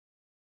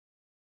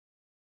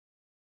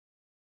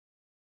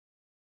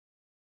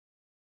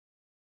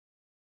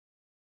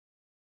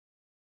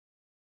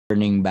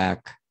turning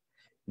back.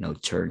 No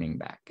turning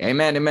back.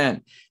 Amen,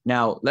 amen.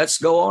 Now, let's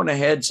go on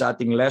ahead sa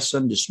ating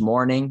lesson this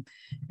morning.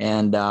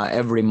 And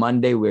every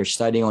Monday, we're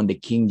studying on the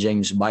King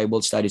James Bible,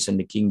 studies on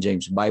the King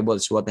James Bible.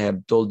 It's what I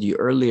have told you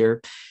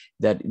earlier,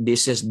 that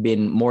this has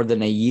been more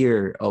than a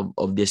year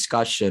of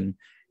discussion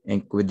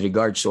and with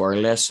regards to our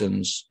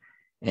lessons.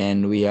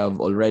 And we have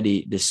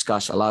already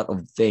discussed a lot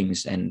of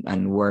things, and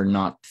we're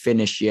not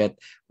finished yet.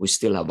 We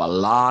still have a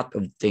lot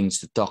of things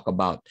to talk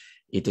about.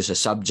 Ito sa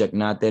subject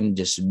natin.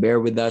 Just bear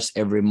with us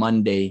every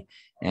Monday,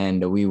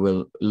 and we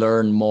will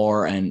learn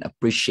more and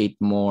appreciate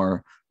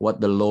more what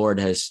the Lord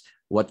has,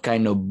 what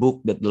kind of book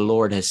that the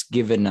Lord has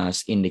given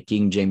us in the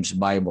King James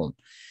Bible.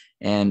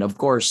 And of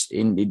course,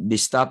 in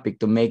this topic,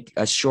 to make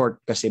us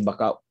short, kasi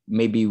baka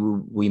maybe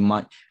we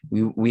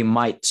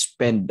might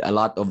spend a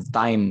lot of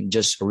time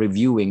just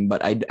reviewing,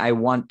 but I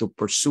want to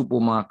pursue po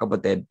mga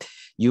kapatid.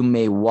 You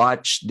may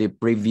watch the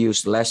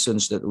previous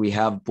lessons that we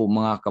have po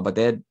mga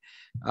kapatid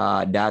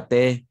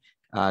dati,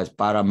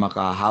 para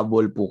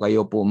makahabol po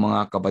kayo po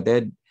mga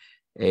kapatid.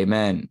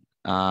 Amen.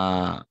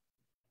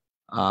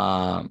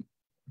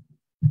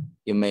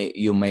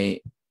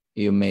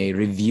 You may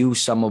review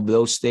some of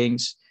those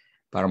things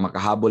para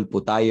makahabol po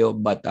tayo,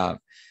 but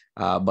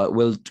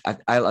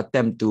I'll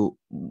attempt to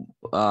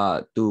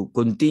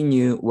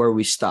continue where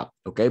we stop.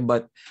 Okay,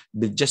 but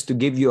just to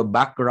give you a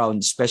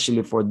background,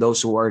 especially for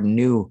those who are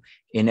new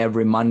in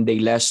every Monday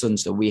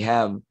lessons that we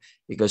have,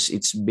 because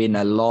it's been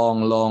a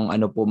long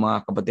ano po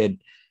mga kapatid,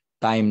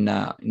 time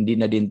na hindi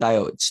na din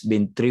tayo. It's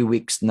been 3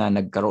 weeks na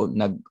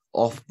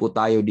nag-off po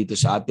tayo dito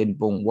sa atin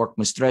pong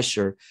Workman's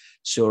Treasure.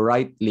 So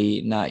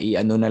rightly na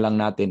i-ano na lang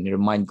natin,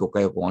 i-remind ko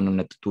kayo kung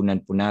anong natutunan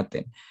po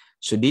natin.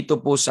 So dito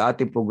po sa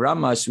ating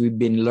programas, we've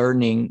been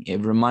learning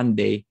every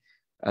Monday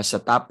as a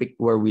topic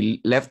where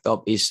we left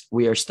off is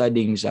we are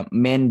studying some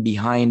men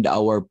behind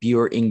our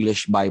pure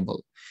English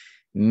Bible.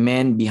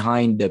 Men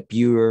behind the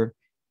pure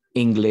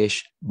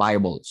English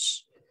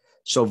Bibles.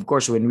 So of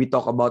course, when we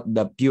talk about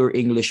the pure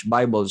English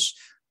Bibles,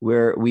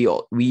 where we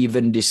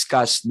even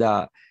discuss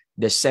the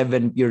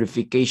 7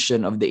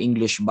 purification of the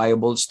English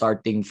Bible,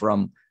 starting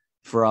from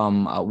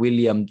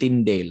William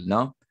Tyndale,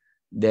 no?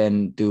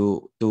 Then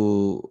to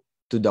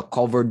the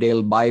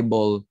Coverdale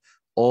Bible,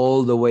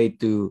 all the way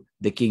to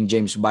the King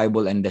James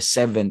Bible, and the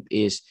 7th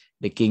is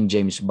the King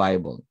James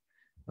Bible.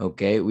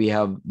 Okay, we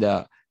have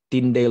the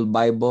Tyndale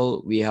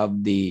Bible, we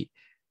have the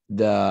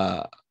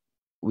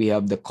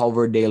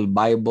Coverdale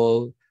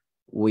Bible,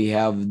 we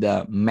have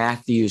the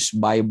Matthew's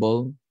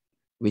Bible,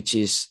 which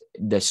is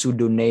the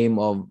pseudonym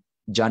of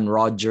John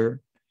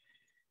Roger,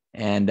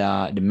 and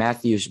the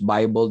Matthew's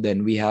Bible.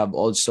 Then we have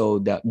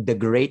also the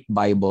Great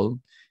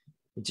Bible,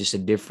 which is a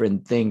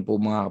different thing po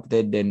mga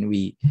kapatid. Then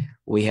we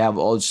have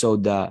also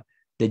the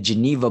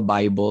Geneva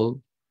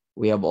Bible,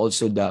 we have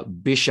also the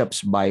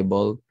Bishop's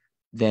Bible,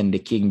 then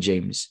the King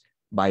James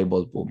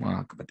Bible po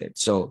mga kapatid.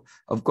 So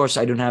of course,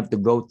 I don't have to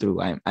go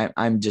through.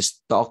 I'm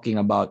just talking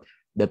about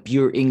the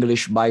pure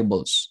English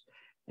Bibles,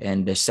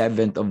 and the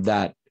 7th of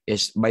that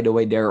is, by the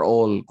way, they're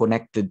all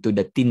connected to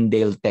the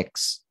Tyndale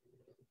text,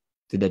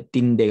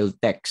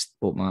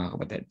 po mga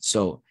kapatid.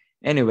 So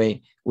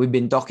anyway, we've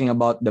been talking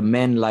about the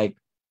men, like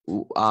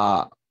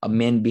a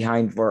men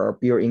behind for our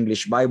pure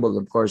English Bible.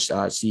 Of course,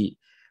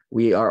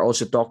 we are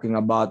also talking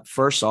about,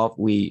 first off,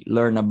 we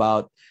learn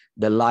about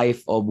the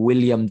life of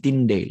William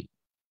Tyndale.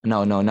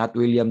 No, not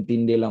William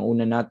Tyndale ang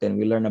una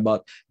natin. We learn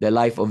about the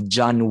life of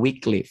John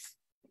Wycliffe.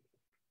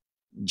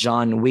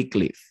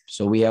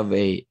 So we have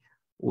a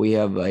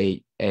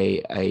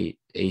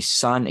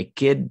son, a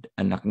kid,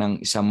 anak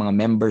ng isang mga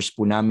members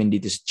po namin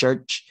dito sa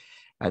church,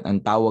 at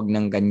ang tawag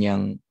ng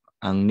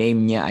ang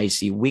name niya ay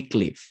si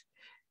Wycliffe.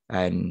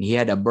 And he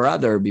had a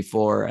brother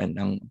before, and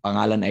ang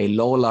pangalan ay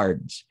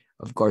Lollards.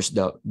 Of course,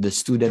 the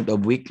student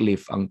of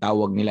Wycliffe, ang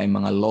tawag nila ay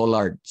mga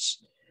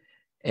Lollards.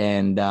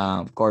 And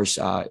of course,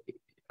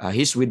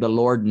 he's with the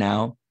Lord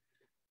now.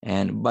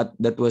 But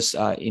that was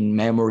in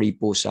memory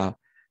po sa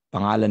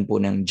pangalan po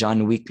ng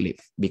John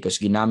Wycliffe, because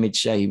ginamit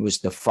siya, he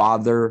was the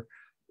father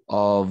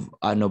of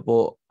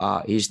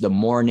he's the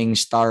morning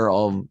star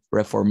of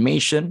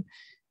Reformation,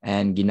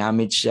 and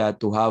ginamit siya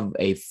to have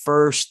a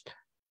first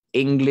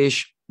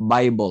English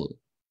Bible.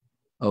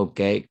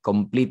 Okay,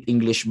 complete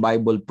English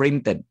Bible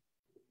printed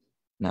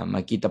na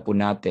makita po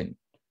natin.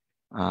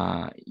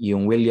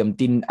 Yung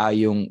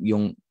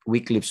yung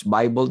Wycliffe's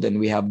Bible. Then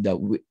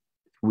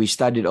we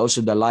studied also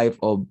the life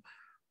of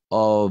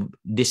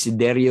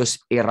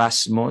Desiderius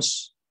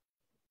Erasmus.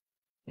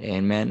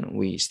 Amen.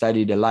 We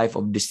studied the life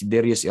of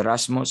Desiderius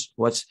Erasmus.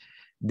 What's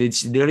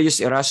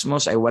Desiderius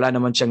Erasmus? Ay wala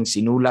naman siyang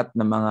sinulat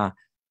na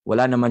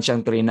wala naman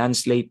siyang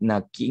translate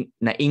na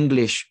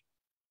English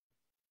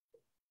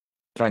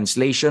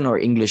translation or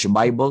English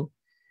Bible.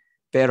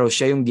 Pero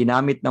siya yung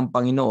ginamit ng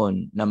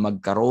Panginoon na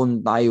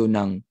magkaroon tayo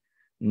ng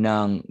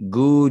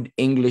good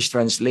English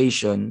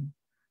translation.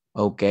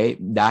 Okay?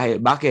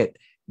 Bakit?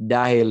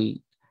 Dahil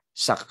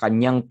sa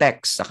kanyang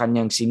text, sa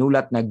kanyang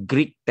sinulat na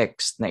Greek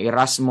text, na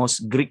Erasmus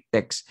Greek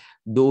text,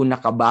 doon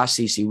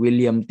nakabase si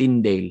William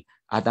Tyndale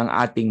at ang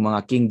ating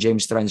mga King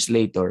James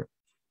translator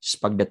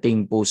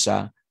pagdating po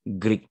sa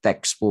Greek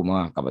text po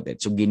mga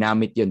kapatid. So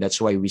ginamit yun. That's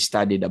why we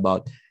studied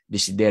about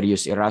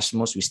Desiderius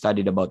Erasmus. We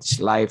studied about his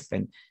life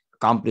and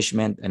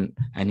accomplishment and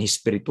his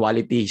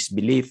spirituality, his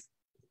belief.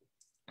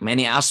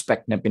 Many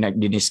aspects na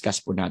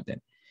pinag-discuss po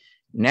natin.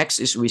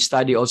 Next is we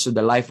study also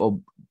the life of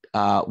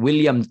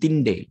William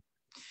Tyndale.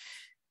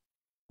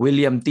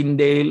 William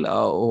Tyndale,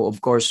 of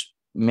course,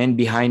 man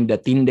behind the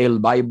Tyndale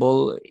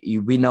Bible.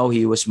 We know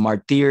he was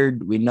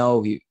martyred. We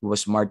know he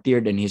was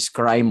martyred and his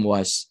crime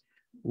was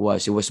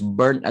he was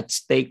burnt at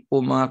stake po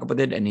mga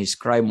kapatid, and his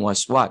crime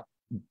was what?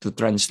 To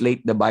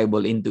translate the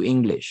Bible into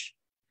English.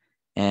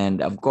 And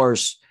of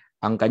course,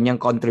 ang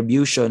kanyang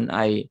contribution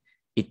ay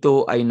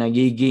ito ay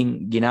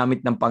nagiging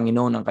ginamit ng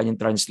Panginoon ang kanyang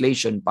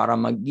translation para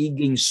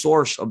magiging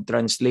source of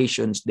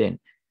translations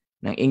din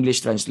ng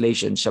English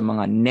translation sa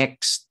mga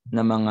next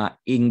na mga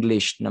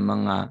English na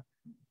mga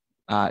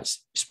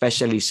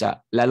especially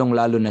sa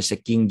lalong-lalo na sa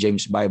King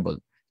James Bible.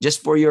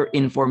 Just for your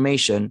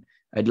information,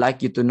 I'd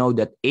like you to know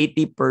that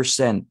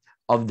 80%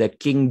 of the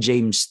King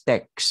James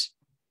text,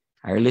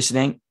 are you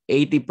listening?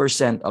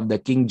 80% of the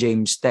King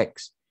James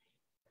text,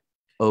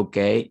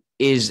 okay,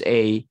 is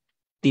a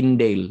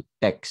Tyndale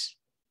text.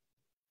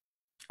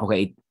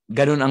 Okay,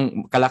 ganun ang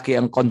kalaki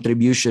ang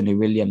contribution ni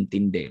William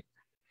Tyndale.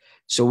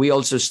 So we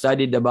also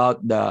studied about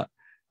the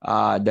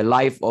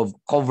life of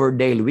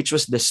Coverdale, which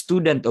was the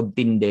student of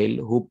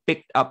Tyndale who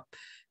picked up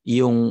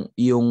yung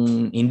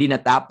hindi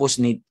natapos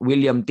ni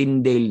William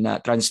Tyndale na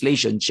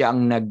translation, siya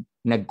ang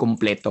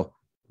nagkumpleto.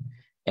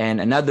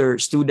 And another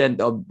student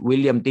of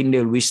William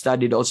Tyndale, we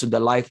studied also the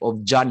life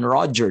of John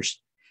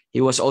Rogers. He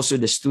was also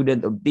the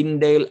student of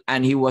Tyndale,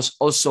 and he was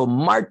also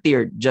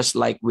martyred just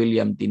like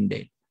William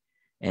Tyndale.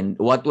 And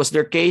what was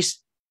their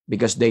case?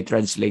 Because they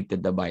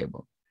translated the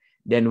Bible.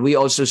 Then we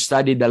also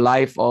studied the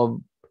life of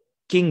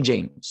King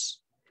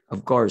James.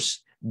 Of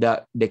course,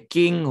 the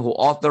king who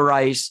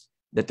authorized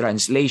the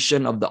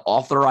translation of the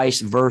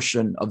authorized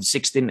version of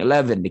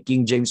 1611, the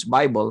King James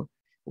Bible,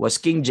 was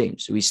King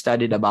James. We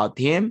studied about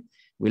him.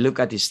 We look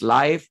at his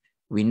life.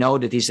 We know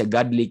that he's a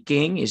godly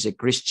king, he's a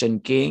Christian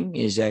king,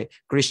 he's a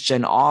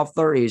Christian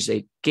author, he's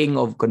a king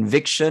of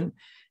conviction.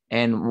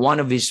 And one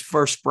of his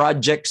first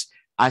projects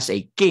as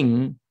a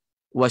king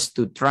was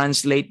to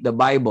translate the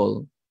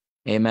Bible,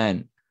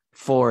 amen,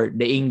 for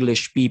the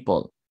English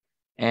people.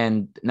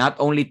 And not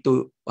only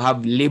to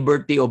have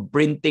liberty of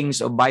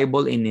printings of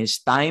Bible in his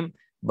time,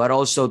 but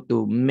also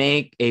to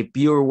make a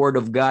pure word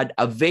of God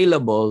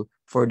available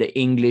for the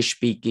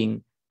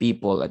English-speaking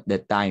people at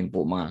that time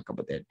po mga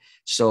kapatid.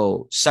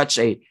 So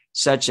such a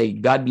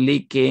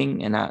godly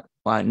king, and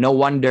no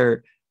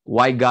wonder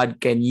why God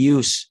can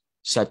use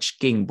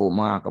such king po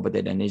mga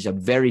kapatid. And he's a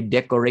very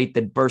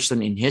decorated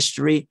person in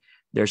history.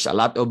 There's a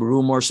lot of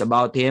rumors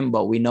about him,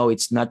 but we know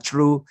it's not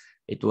true.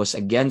 It was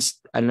against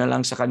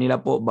lang sa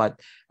kanila po,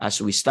 but as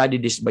we study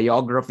this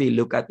biography,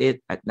 look at it,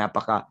 at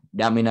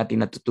napaka-dami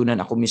natin natutunan.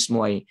 Ako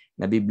mismo ay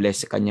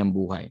nabibless sa kanyang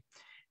buhay.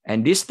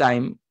 And this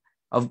time,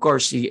 of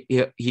course,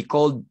 he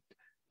called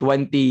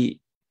 54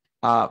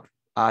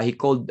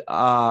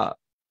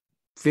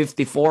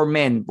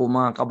 men po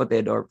mga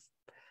kapatid, or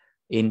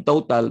in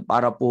total,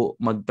 para po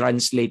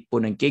mag-translate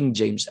po ng King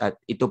James, at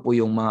ito po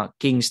yung mga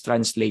King's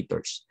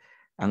Translators.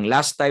 Ang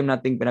last time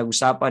nating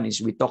pinag-usapan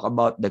is we talk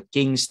about the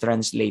King's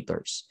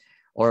Translators,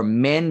 or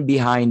men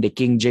behind the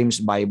King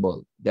James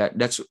Bible.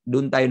 That's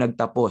doon tayo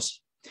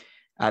nagtapos.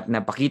 At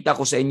napakita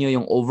ko sa inyo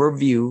yung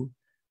overview,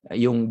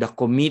 yung the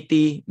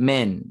committee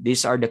men.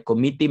 These are the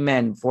committee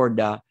men for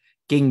the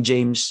King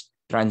James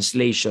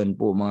translation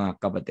po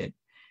mga kapatid.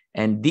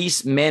 And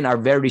these men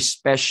are very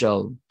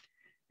special,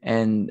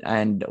 and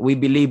we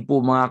believe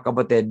po mga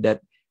kapatid that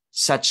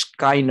such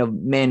kind of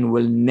men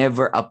will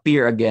never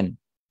appear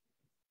again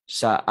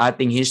sa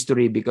ating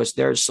history, because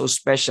they're so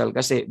special.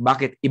 Kasi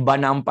bakit? Iba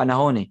na ang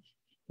panahon eh.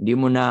 Hindi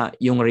mo na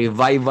yung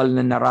revival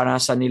na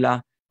naranasan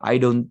nila, I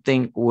don't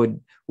think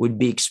would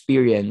be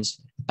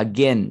experienced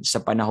again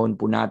sa panahon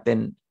po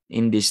natin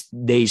in these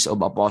days of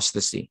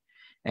apostasy.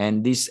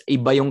 And this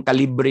iba yung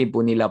kalibre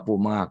po nila po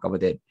mga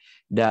kapatid.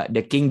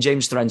 The King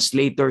James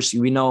translators,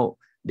 we know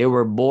they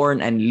were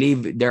born and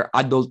live their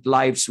adult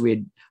lives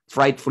with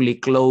frightfully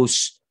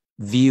close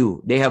view.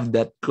 They have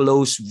that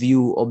close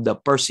view of the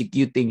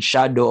persecuting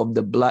shadow of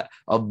the blood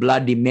of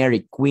Bloody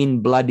Mary,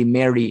 Queen Bloody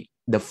Mary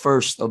the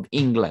First of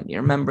England. You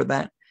remember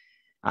that?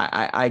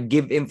 I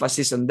give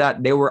emphasis on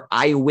that. They were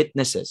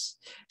eyewitnesses.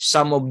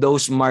 Some of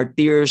those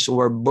martyrs who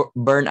were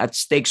burned at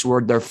stakes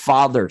were their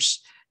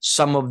fathers.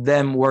 Some of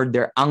them were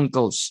their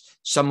uncles.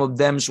 Some of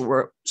them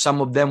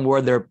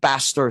were their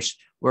pastors,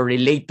 were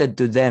related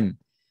to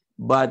them.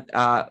 But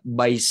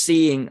by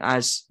seeing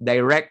as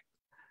direct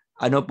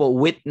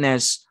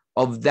witness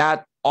of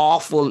that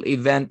awful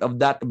event, of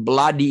that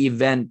bloody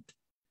event,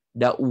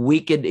 that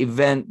wicked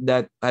event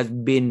that has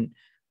been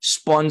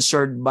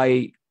sponsored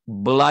by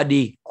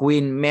bloody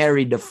Queen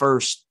Mary the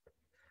First,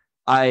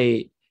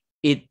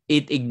 it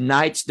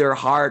ignites their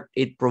heart.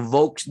 It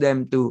provokes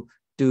them to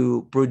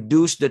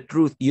produce the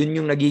truth. Yun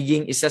yung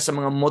nagiging isa sa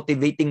mga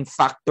motivating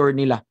factor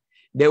nila.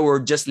 they were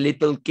just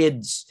little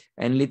kids,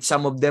 and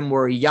some of them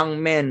were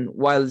young men,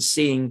 while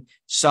seeing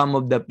some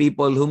of the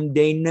people whom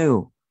they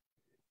knew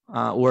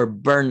were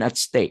burned at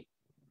stake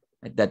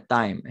at that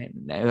time.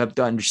 And you have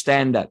to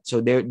understand that. So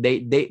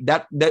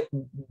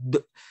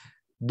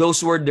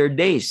those were their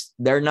days.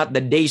 They're not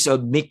the days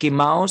of Mickey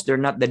Mouse. They're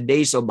not the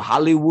days of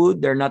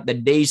Hollywood. They're not the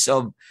days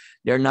of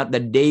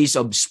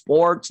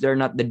sports. They're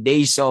not the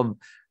days of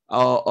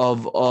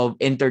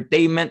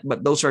entertainment.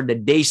 But those are the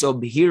days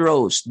of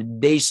heroes, the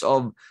days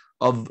of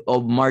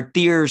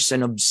martyrs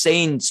and of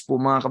saints po,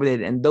 mga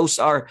kapatid. And those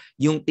are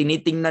yung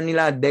tinitingnan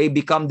nila. They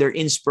become their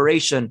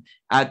inspiration.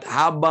 At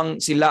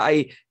habang sila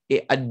ay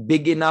a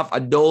big enough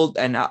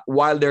adult, and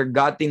while they're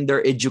getting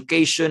their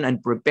education and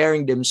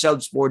preparing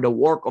themselves for the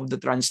work of the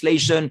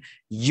translation,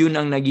 yun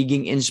ang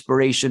nagiging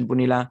inspiration po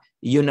nila,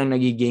 yun ang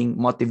nagiging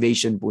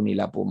motivation po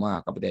nila po,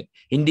 mga kapatid.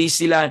 Hindi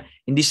sila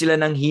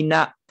nang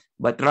hina,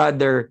 but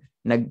rather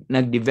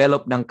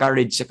nag-develop ng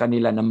courage sa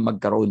kanila na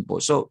magkaroon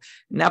po. So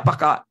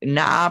napaka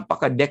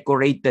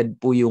decorated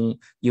po yung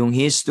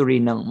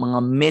history ng mga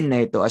men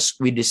na ito, as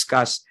we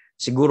discuss.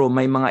 Siguro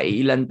may mga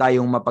ilan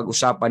tayong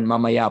mapag-usapan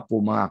mamaya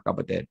po, mga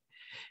kapatid.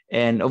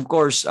 And of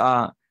course,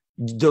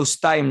 those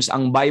times,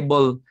 ang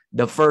Bible,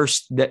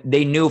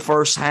 they knew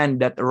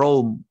firsthand that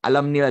Rome,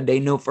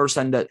 they knew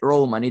firsthand that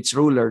Rome and its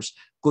rulers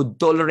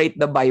could tolerate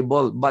the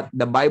Bible, but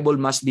the Bible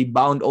must be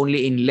bound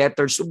only in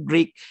letters of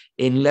Greek,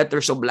 in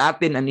letters of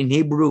Latin, and in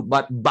Hebrew,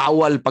 but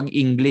bawal pag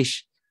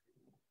English.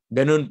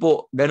 Ganun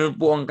po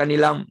ang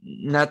kanilang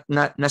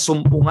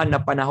nasumpungan na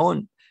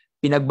panahon.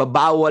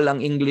 Pinagbabawal ang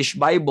English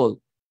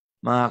Bible,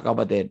 mga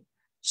kapatid.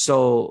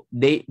 So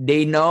they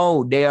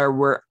know,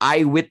 were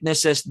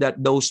eyewitnesses that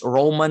those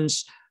Roman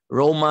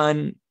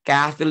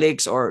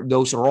Catholics, or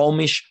those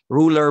Romish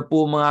ruler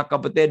po, mga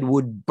kapatid,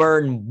 would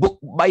burn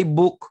book by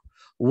book,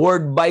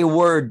 word by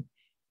word,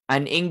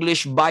 an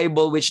English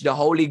Bible which the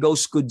Holy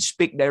Ghost could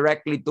speak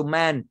directly to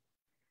man.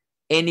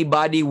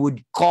 Anybody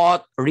would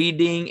caught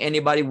reading,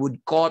 anybody would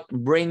caught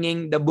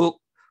bringing the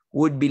book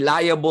would be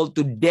liable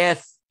to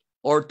death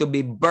or to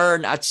be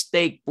burned at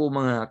stake po,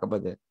 mga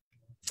kapatid.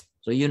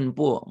 So yun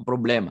po ang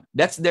problema.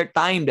 That's their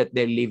time that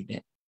they lived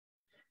in.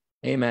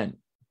 Amen.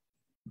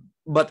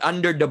 But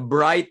under the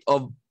bright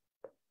of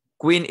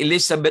Queen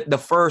Elizabeth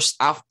I,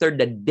 after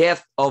the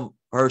death of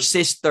her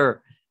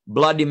sister,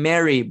 Bloody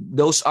Mary,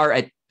 those are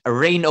a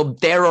reign of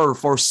terror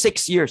for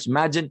 6 years.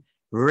 Imagine,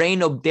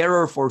 reign of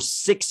terror for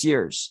 6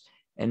 years.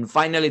 And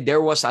finally, there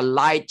was a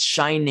light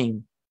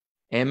shining.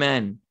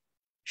 Amen.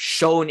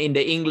 Shown in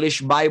the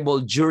English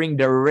Bible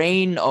during the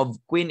reign of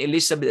Queen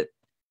Elizabeth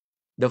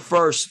the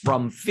first,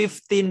 from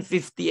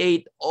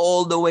 1558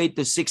 all the way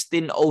to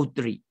 1603.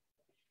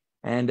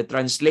 And the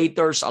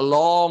translators,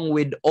 along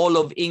with all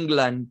of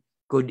England,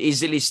 could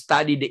easily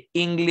study the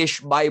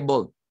English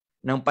Bible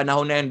ng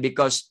panahon na yan,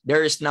 because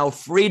there is now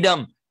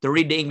freedom to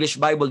read the English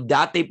Bible.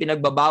 Dati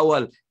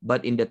pinagbabawal,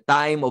 but in the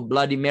time of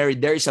Bloody Mary,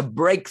 there is a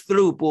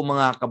breakthrough po,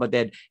 mga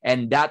kapatid,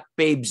 and that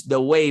paves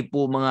the way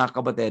po, mga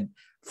kapatid,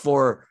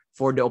 for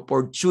the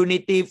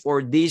opportunity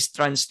for these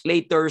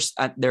translators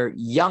at their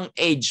young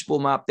age po,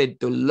 mga kapatid,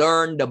 to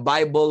learn the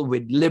Bible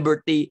with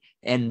liberty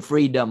and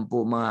freedom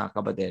po, mga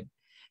kapatid.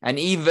 And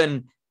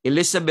even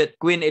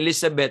Queen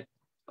Elizabeth,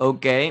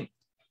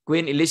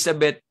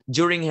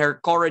 during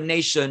her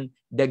coronation,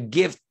 the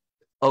gift,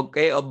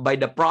 by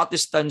the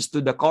Protestants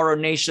to the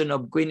coronation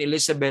of Queen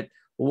Elizabeth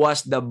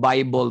was the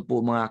Bible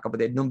po, mga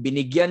kapatid. Nung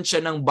binigyan siya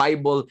ng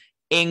Bible,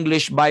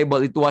 English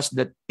Bible, it was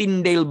the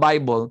Tyndale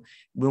Bible.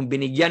 Nung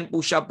binigyan po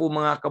siya po,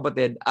 mga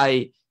kapatid,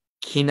 ay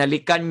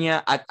hinalikan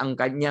niya at ang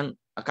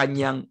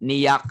kanyang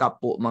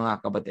niyakap po, mga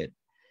kapatid.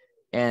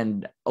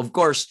 And of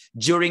course,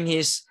 during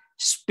his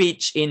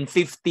speech in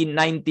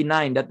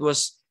 1599, that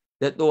was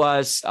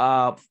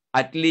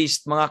at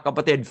least, mga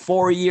kapatid,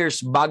 4 years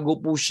bago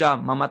po siya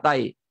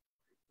mamatay.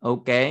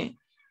 Okay?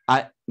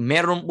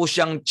 Meron po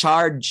siyang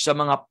charge sa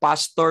mga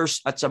pastors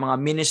at sa mga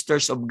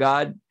ministers of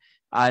God,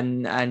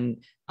 and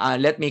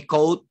let me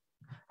quote.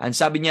 And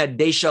sabi niya,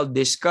 they shall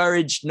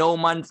discourage no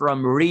man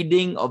from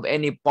reading of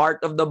any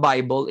part of the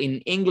Bible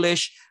in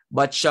English,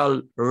 but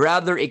shall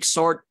rather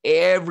exhort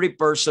every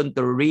person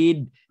to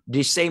read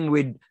the same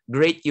with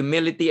great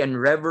humility and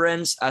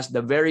reverence as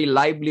the very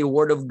lively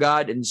word of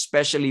God, and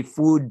especially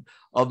food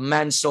of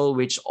man's soul,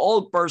 which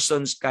all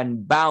persons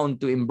can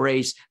bound to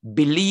embrace,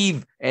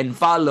 believe, and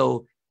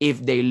follow if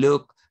they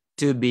look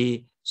to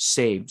be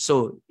saved.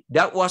 So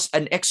that was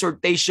an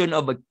exhortation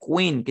of a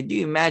queen. Can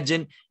you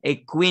imagine?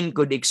 A queen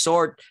could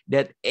exhort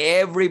that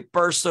every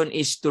person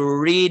is to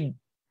read,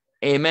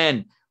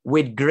 amen,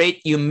 with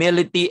great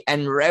humility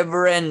and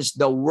reverence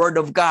the word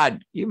of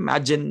God. You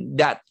imagine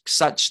that,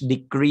 such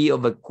decree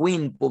of a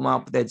queen po,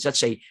 mga kapatid,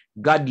 such a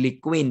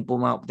godly queen po,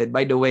 mga kapatid.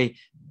 By the way,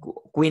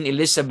 Queen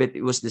Elizabeth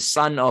was the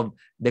son of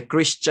the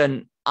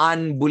Christian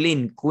Anne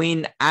Boleyn,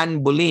 Queen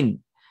Anne Boleyn,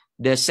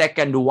 the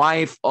second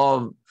wife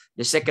of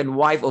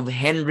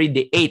Henry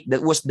VIII.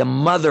 That was the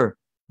mother.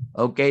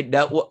 Okay,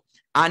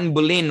 Anne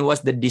Boleyn was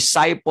the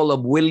disciple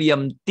of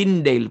William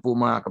Tyndale po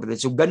mga kapatid.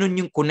 So ganun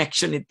yung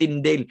connection ni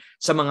Tyndale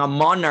sa mga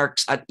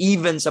monarchs at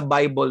even sa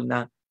Bible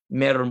na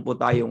meron po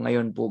tayo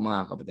ngayon po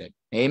mga kapatid.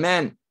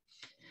 Amen.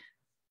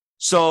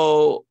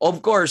 So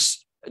of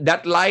course,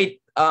 that light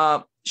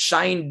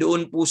shine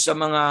doon po sa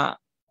mga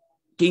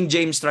King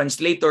James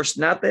translators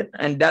natin,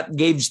 and that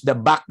gives the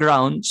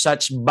background,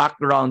 such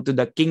background to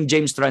the King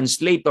James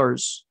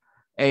translators.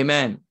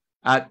 Amen.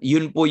 At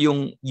yun po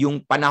yung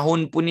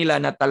panahon po nila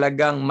na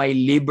talagang may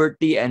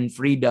liberty and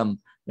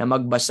freedom na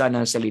magbasa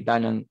ng salita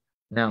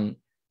ng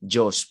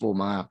Diyos po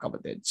mga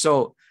kapatid.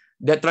 So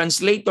the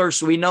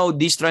translators, we know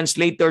these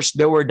translators,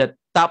 they were the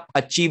top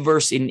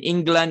achievers in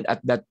England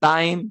at that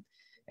time,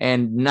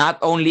 and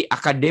not only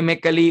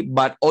academically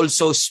but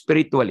also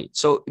spiritually.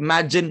 So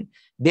imagine,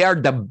 they are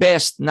the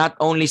best not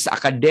only sa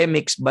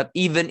academics but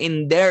even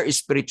in their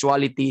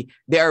spirituality.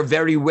 They are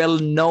very well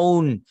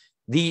known.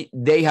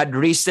 They had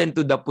risen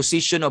to the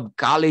position of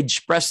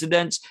college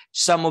presidents.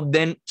 Some of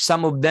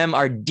them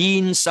are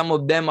deans, some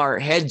of them are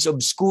heads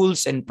of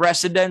schools and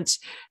presidents,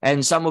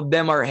 and some of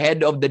them are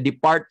head of the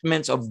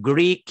departments of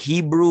Greek,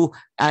 Hebrew,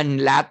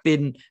 and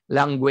Latin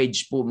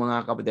language po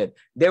mga kapatid.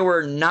 They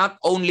were not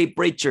only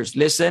preachers.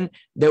 Listen,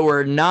 they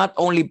were not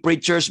only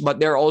preachers, but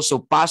they're also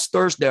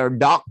pastors, they're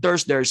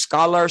doctors, they're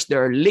scholars,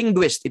 they're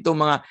linguists. Ito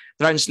mga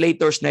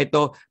translators na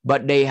ito,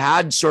 but they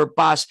had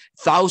surpassed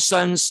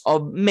thousands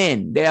of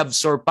men. They have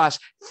surpassed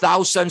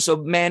thousands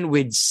of men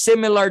with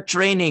similar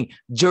training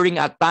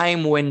during a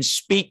time when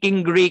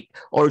speaking Greek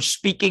or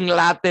speaking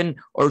Latin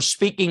or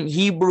speaking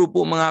Hebrew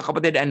po mga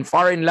kapatid and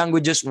foreign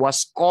languages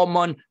was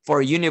common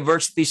for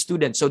university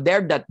students. So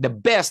they're the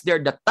best,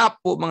 they're the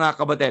top po mga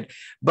kapatid.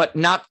 But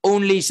not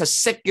only sa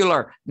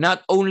secular,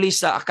 not only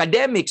sa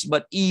academics,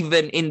 but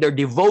even in their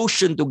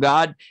devotion to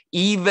God,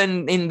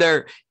 even in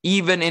their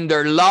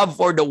love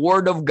for the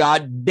Word of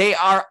God, they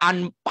are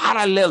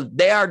unparalleled.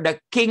 They are the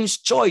King's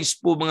choice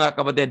po mga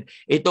kapatid.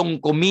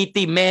 Itong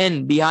committee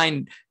men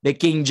behind the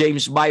King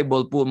James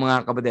Bible po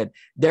mga kapatid.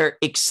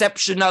 Their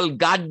exceptional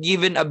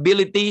God-given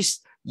abilities,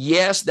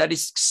 yes, that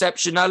is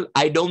exceptional.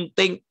 I don't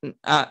think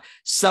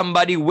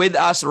somebody with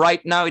us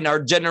right now in our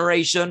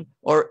generation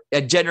or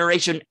a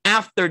generation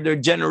after their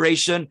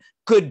generation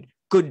could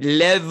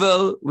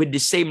level with the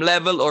same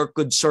level or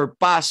could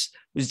surpass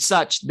with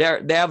such.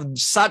 They have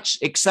such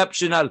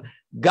exceptional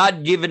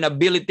God-given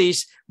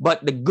abilities,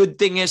 but the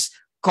good thing is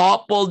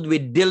coupled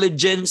with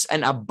diligence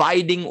and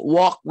abiding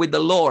walk with the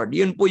Lord.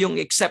 Yun po yung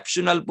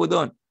exceptional po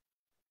doon.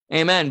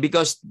 Amen.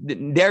 Because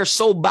they're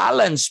so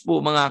balanced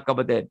po mga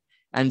kapatid,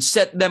 and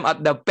set them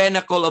at the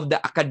pinnacle of the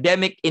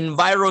academic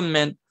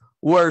environment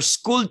where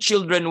school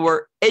children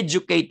were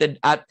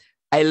educated at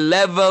a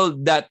level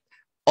that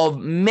of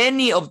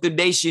many of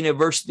today's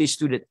university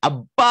students,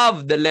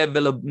 above the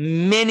level of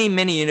many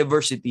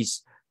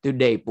universities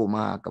today po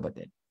mga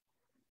kapatid.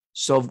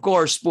 So of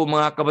course po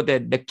mga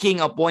kapatid, the king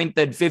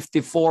appointed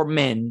 54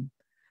 men,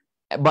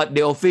 but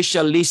the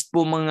official list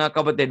po mga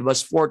kapatid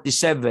was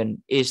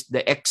 47 is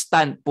the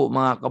extant po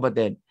mga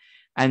kapatid.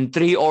 And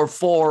 3 or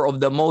 4 of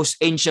the most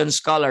ancient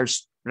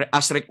scholars,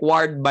 as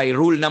required by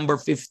rule number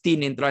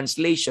 15 in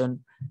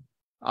translation,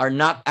 are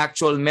not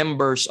actual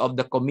members of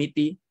the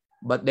committee,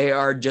 but they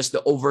are just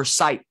the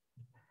oversight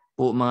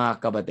po mga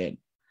kapatid.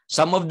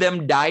 Some of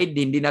them died,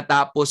 hindi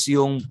natapos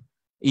yung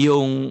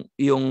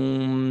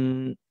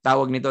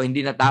tawag nito,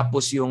 hindi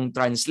natapos yung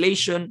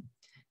translation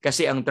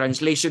kasi ang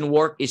translation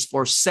work is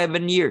for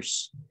 7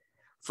 years.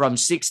 From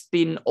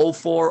 1604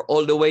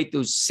 all the way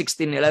to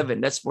 1611.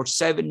 That's for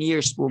 7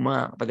 years po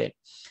mga kapatid.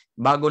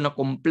 Bago na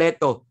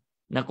kompleto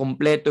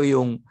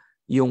yung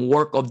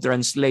work of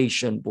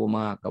translation po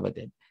mga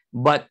kapatid.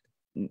 But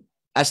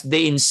as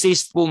they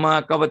insist po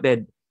mga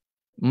kapatid,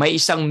 may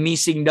isang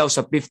missing daw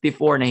sa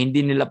 54 na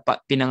hindi nila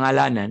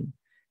pinangalanan.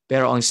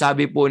 Pero ang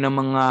sabi po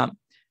ng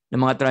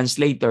mga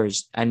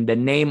translators, and the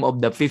name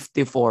of the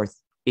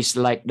 54th is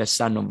like the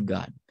Son of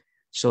God.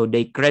 So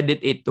they credit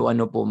it to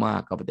ano po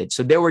mga kapatid.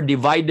 So they were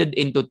divided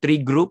into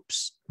 3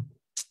 groups.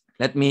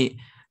 Let me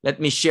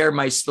share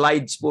my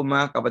slides po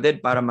mga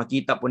kapatid para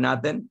makita po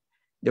natin.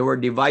 They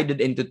were divided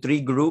into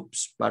 3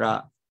 groups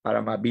para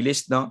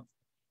mabilis, no?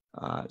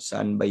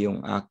 Saan ba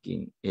yung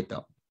aking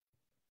ito?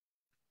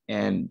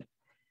 And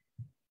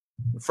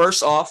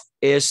first off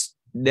is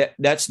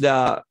that's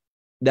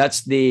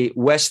the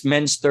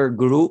Westminster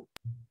group.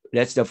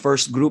 That's the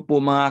first group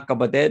po mga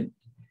kapatid.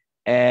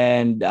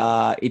 And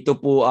ito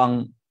po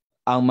ang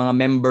mga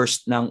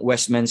members ng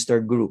Westminster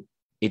group.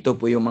 Ito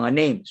po yung mga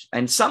names.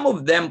 And some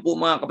of them po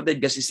mga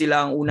kapatid, kasi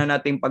sila ang una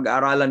nating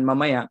pag-aaralan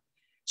mamaya.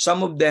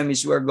 Some of them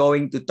is we're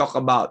going to talk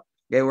about.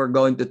 Okay, we're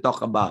going to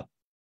talk about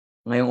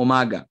ngayong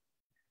umaga.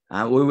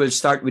 We will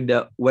start with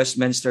the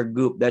Westminster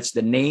group. That's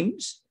the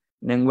names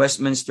ng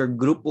Westminster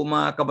group po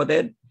mga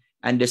kapatid.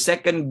 And the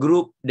second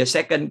group, the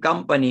second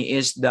company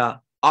is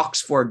the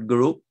Oxford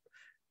group.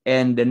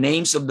 And the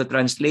names of the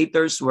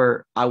translators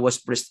were I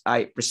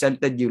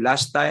presented you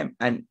last time,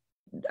 and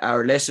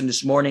our lesson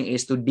this morning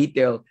is to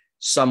detail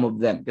some of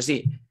them.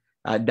 Kasi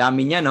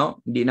Dami niya, no?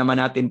 Hindi naman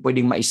natin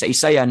pwedeng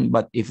maisa-isa yan,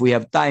 but if we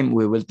have time,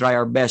 we will try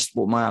our best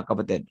po mga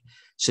kapatid.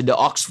 So the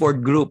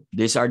Oxford group,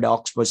 these are the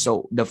Oxford.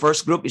 So the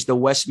first group is the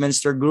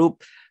Westminster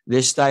group.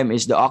 This time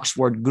is the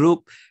Oxford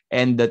group.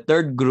 And the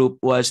third group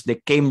was the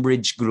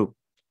Cambridge group.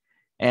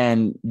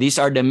 And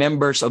these are the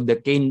members of the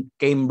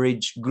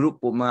Cambridge group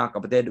po mga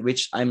kapatid,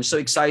 which I'm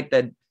so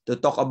excited to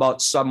talk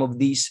about some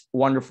of these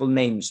wonderful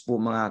names po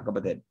mga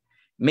kapatid.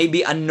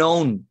 Maybe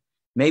unknown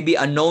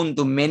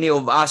to many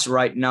of us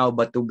right now,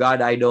 but to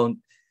God, I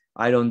don't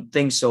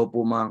think so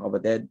po mga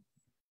kapatid.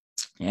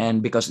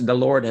 And because the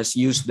Lord has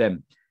used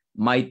them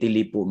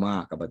mightily po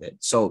mga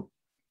kapatid. So,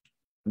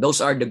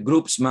 those are the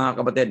groups mga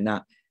kapatid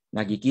na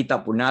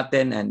nakikita po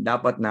natin and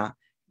dapat na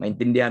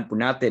maintindihan po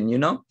natin, you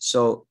know?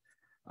 So,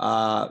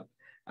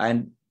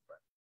 and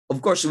of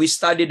course, we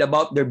studied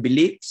about their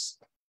beliefs.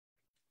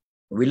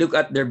 We look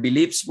at their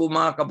beliefs po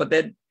mga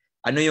kapatid.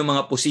 Ano yung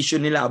mga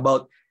position nila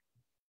about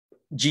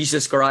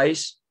Jesus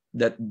Christ,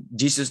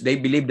 they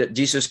believe that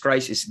Jesus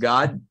Christ is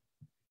God.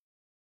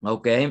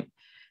 Okay?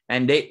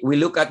 And we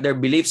look at their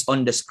beliefs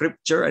on the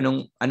scripture.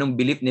 Anong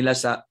belief nila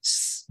sa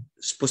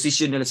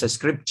position nila sa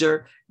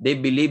scripture? They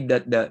believe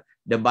that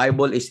the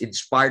Bible is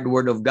inspired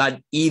word of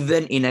God,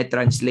 even in a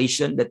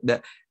translation,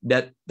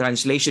 that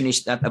translation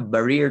is not a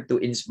barrier to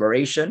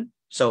inspiration.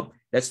 So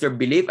that's their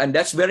belief, and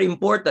that's very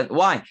important.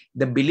 Why?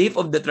 The belief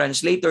of the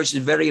translators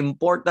is very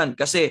important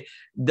kasi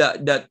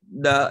the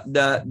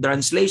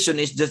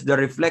translation is just the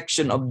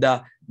reflection of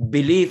the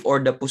belief or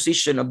the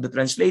position of the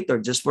translator.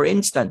 Just for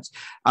instance,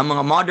 ang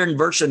mga modern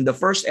version, the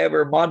first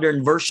ever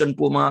modern version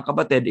po mga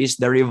kapatid is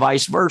the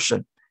Revised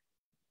Version.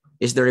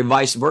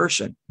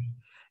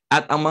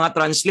 At ang mga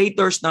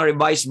translators ng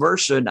Revised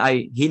Version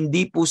ay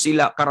hindi po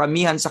sila,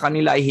 karamihan sa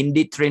kanila ay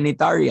hindi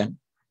Trinitarian.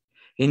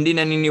 Hindi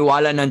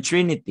naniniwala ng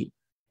Trinity.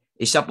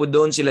 Isa po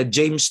doon sila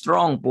James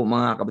Strong po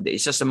mga kapatid.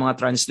 Isa sa mga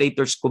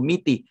translators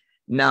committee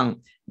ng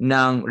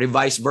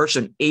Revised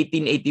Version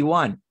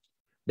 1881.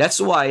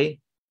 That's why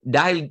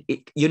dahil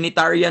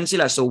Unitarian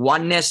sila, so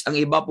oneness ang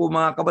iba po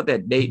mga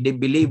kapatid. They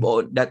believe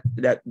that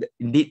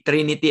hindi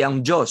Trinity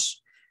ang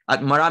Diyos. At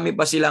marami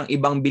pa silang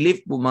ibang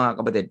belief po mga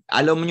kapatid.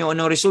 Alam niyo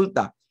anong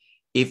resulta?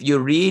 If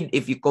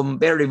you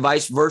compare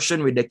Revised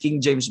Version with the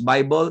King James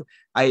Bible,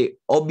 ay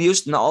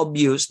obvious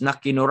na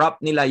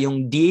kinurupt nila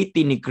yung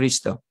deity ni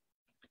Kristo.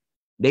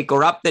 They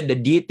corrupted the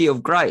deity of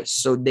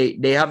Christ. So they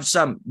have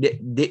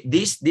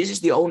this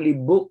is the only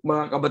book,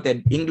 mga kapatid,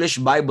 English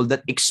Bible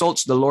that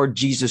exalts the Lord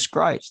Jesus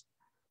Christ.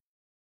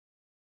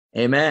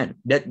 Amen.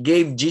 That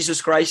gave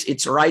Jesus Christ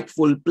its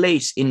rightful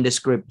place in the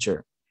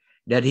scripture.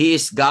 That he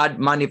is God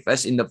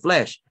manifest in the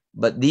flesh.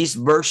 But these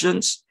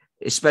versions,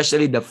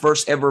 especially the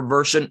first ever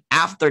version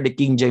after the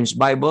King James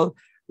Bible,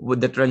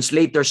 the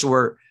translators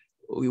were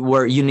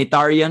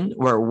Unitarian,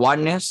 were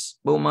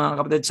oneness po mga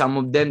kapatid. Some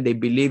of them, they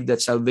believe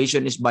that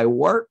salvation is by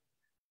work.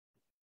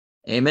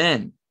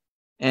 Amen.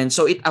 And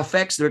so it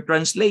affects their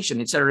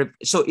translation.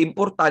 So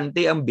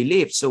importante ang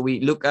belief. So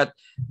we look at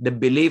the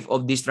belief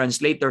of these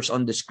translators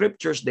on the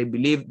scriptures. They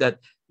believe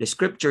that the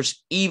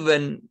scriptures,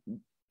 even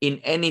in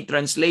any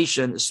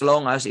translation, as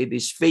long as it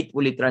is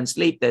faithfully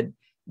translated,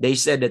 they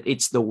said that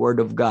it's the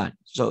word of God.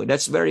 So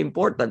that's very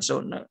important.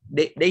 So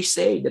they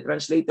say, the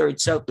translator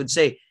itself would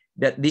say,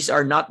 that these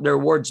are not their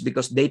words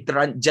because they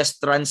just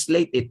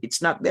translate it.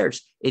 It's not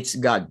theirs. It's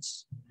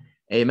God's.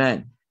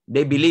 Amen.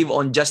 They believe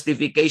on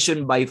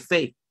justification by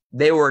faith.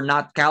 They were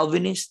not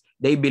Calvinists.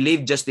 They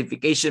believe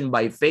justification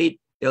by faith.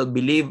 They'll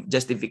believe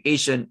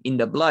justification in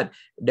the blood.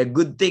 The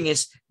good thing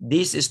is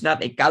this is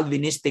not a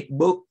Calvinistic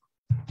book.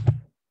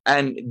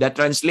 And the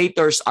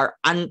translators are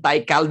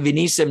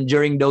anti-Calvinism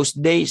during those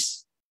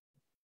days.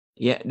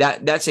 Yeah,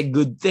 that's a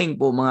good thing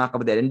po mga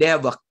kapatid. And they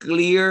have a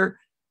clear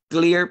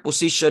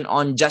position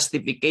on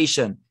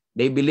justification.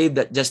 They believe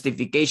that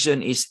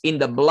justification is in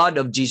the blood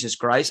of Jesus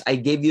Christ. I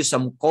gave you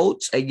some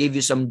quotes. I gave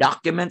you some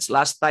documents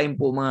last time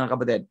po mga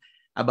kapatid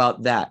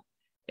about that.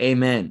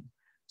 Amen.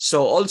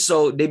 So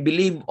also, they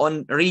believe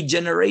on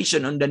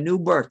regeneration, on the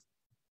new birth.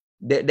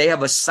 They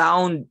have a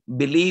sound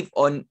belief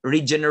on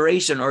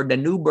regeneration or the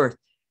new birth.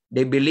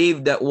 They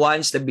believe that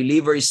once the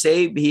believer is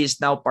saved, he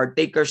is now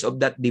partakers of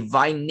that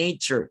divine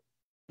nature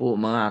po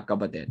mga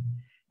kapatid.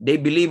 They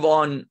believe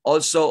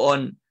also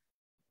on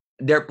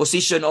their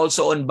position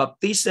also on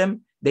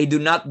baptism. They do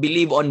not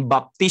believe on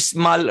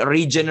baptismal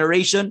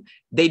regeneration.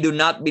 They do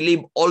not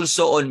believe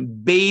also on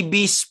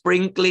baby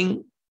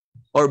sprinkling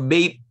or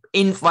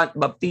infant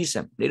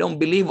baptism. They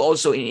don't believe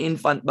also in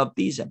infant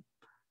baptism.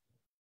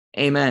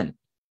 Amen.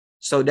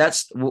 So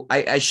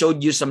I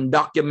showed you some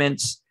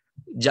documents,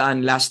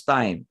 John, last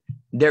time.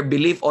 Their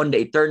belief on the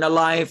eternal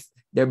life,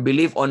 their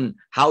belief on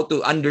how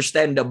to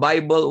understand the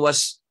Bible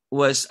was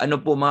ano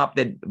po mga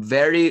kapatid,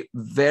 very,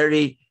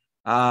 very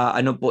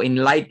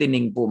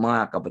enlightening po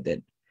mga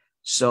kapatid.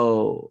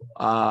 So,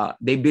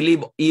 they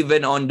believe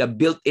even on the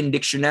built-in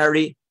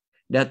dictionary,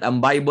 that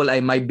ang Bible ay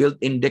may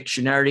built-in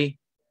dictionary.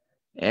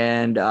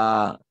 And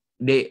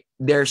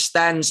their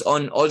stance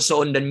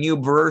also on the new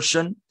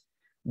version,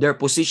 their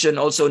position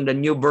also on the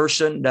new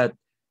version that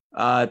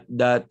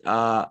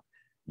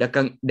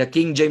The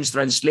King James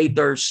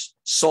translators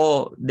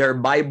saw their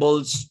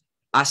Bibles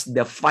as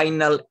the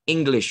final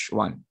English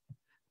one,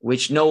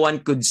 which no one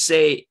could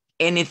say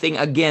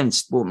anything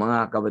against po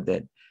mga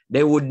kapatid.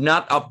 They would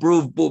not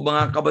approve po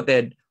mga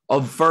kapatid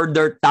of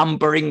further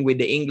tampering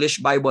with the English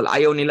Bible.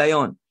 Ayaw nila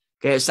yon.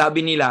 Kaya sabi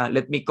nila,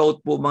 let me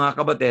quote po mga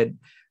kapatid,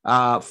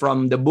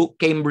 from the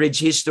book Cambridge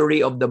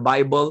History of the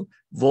Bible,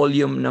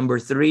 volume number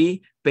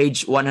 3,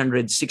 page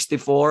 164.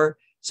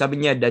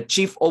 Sabi niya, the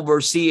chief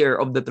overseer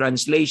of the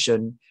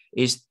translation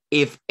is,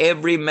 if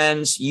every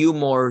man's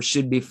humor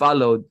should be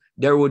followed,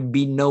 there would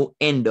be no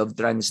end of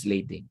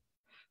translating.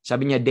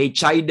 Sabi niya,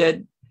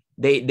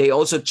 they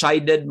also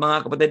chided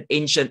mga kapatid,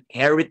 ancient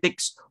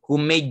heretics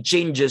who made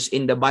changes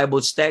in the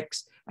Bible's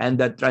text, and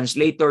the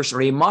translators'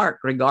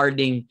 remark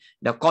regarding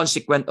the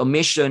consequent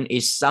omission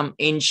is some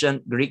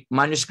ancient Greek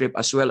manuscript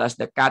as well as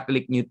the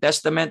Catholic New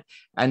Testament,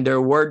 and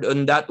their word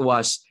on that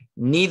was,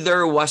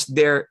 neither was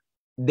there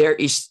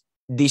is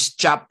this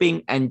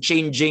chopping and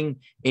changing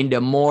in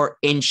the more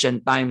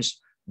ancient times,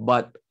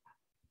 but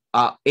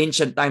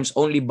ancient times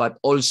only, but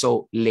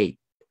also late.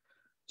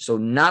 So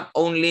not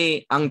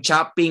only ang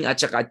chopping at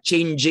saka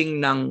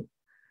changing ng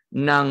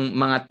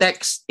mga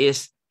text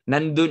is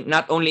nandun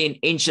not only in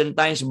ancient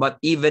times but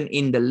even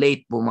in the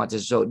late po.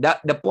 So that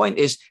the point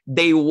is,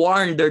 they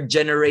warned their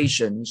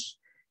generations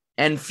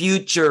and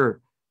future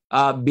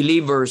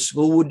believers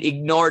who would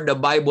ignore the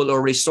Bible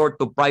or resort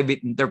to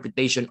private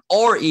interpretation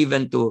or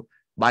even to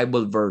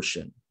Bible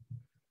version.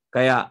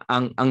 Kaya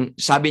ang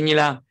sabi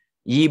nila,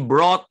 ye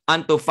brought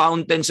unto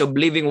fountains of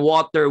living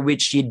water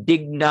which ye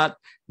dig not,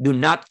 do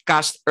not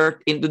cast earth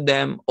into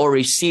them, or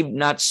receive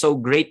not so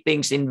great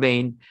things in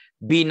vain.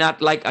 Be not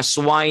like a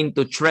swine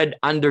to tread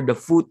under the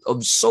foot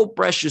of so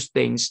precious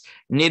things,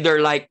 neither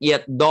like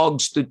yet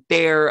dogs to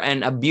tear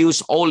and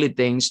abuse holy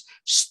things.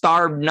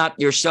 Starve not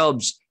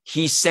yourselves.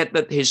 He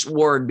setteth his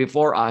word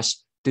before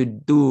us to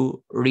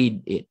do read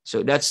it.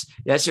 So that's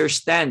your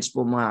stance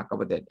po mga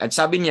kapatid. At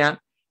sabi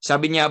niya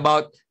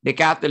about the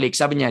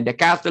Catholics, sabi niya, the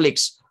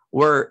Catholics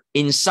were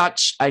in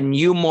such an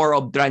humor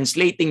of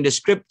translating the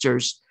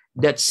scriptures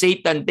that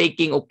Satan,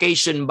 taking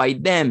occasion by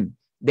them,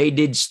 they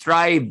did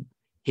strive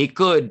he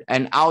could,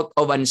 and out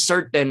of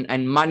uncertain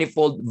and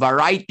manifold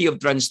variety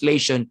of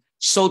translation,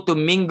 so to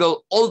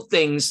mingle all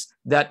things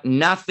that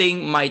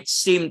nothing might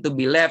seem to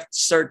be left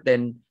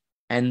certain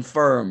and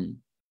firm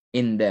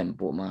in them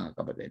po mga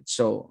kapatid.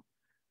 So,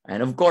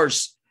 and of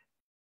course,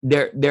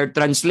 their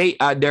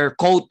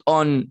quote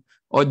on,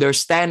 or their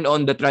stand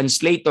on the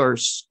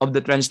translators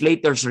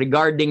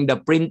regarding the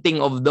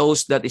printing of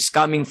those that is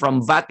coming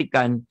from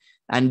Vatican,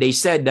 and they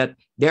said that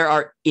there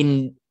are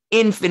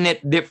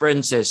infinite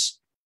differences,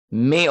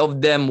 many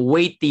of them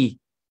weighty,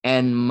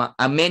 and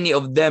many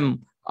of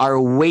them are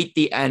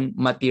weighty and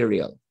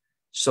material.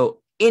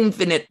 So,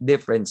 infinite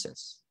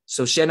differences.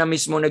 So, siya na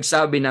mismo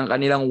nagsabi ng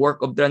kanilang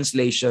work of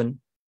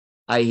translation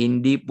ay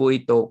hindi po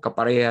ito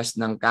kaparehas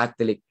ng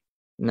Catholic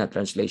na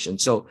translation.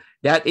 So,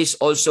 that is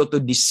also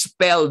to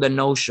dispel the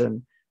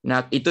notion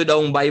na ito daw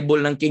ang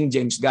Bible ng King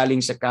James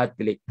galing sa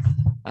Catholic.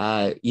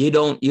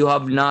 You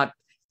have not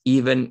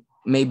even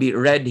maybe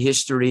read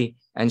history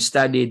and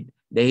studied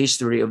the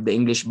history of the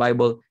English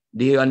Bible.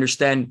 Do you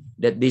understand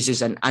that this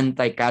is an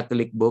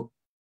anti-Catholic book?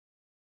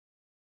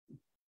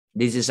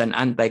 This is an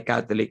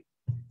anti-Catholic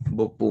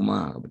book po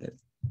mga kapatid.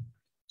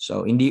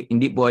 So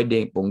hindi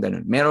pwede pong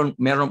ganun.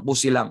 Meron po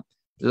silang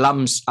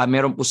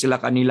meron po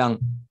sila kanilang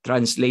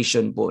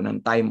translation po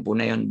ng time po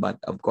na yun, but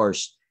of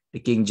course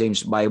the King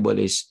James Bible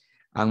is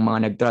ang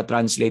mga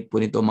nagtra-translate po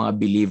nito mga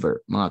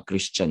believer, mga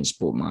Christians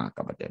po mga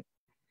kapatid.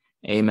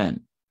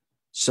 Amen.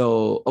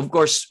 So of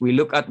course we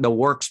look at the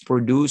works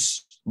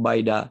produced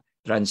by the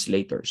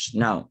translators.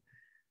 Now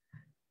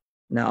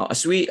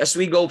as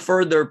we go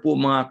further po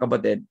mga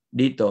kapatid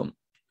dito,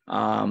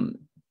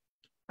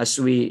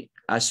 as we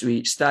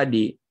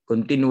study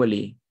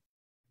continually,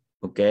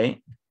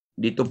 okay,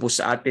 dito po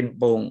sa atin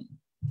pong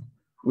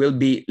we'll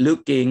be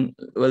looking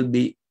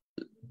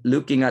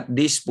at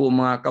this po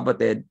mga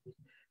kapatid.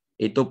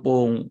 Ito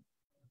pong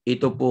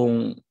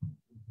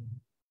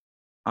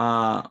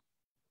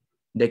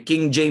the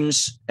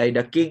King's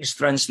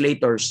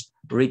translators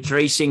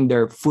retracing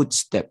their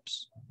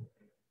footsteps.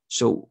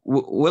 So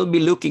we'll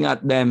be looking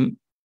at them,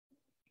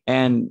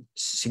 and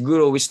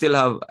siguro we still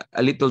have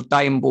a little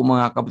time po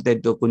mga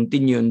kapatid to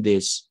continue on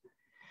this.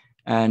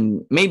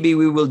 And maybe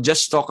we will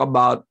just talk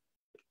about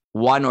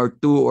 1 or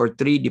 2 or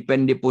 3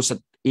 depende po sa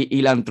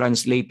ilang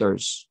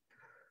translators.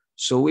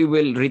 So we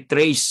will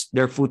retrace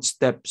their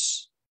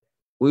footsteps.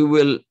 We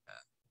will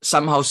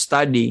somehow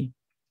study,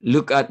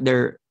 look at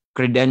their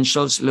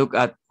credentials, look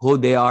at who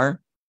they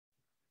are.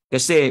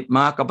 Kasi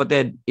mga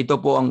kapatid, ito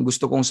po ang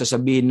gusto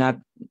sasabihin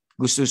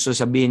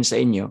sa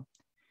inyo,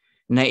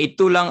 na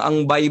ito lang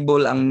ang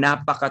Bible ang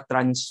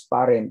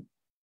napaka-transparent.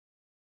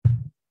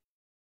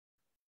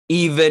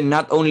 Even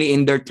not only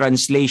in their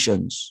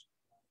translations.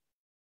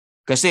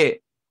 Kasi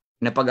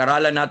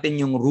napag-aralan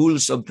natin yung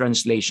rules of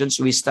translations.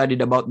 We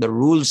studied about the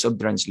rules of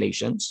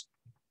translations.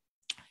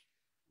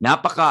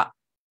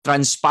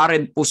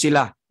 Napaka-transparent po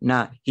sila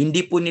na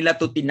hindi po nila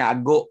to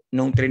tinago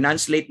nung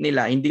translate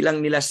nila. Hindi lang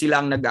nila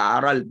silang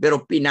nag-aaral,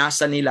 pero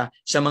pinasa nila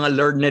sa mga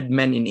learned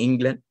men in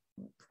England.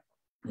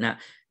 Na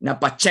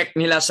napacheck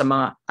nila sa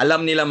mga,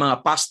 alam nila mga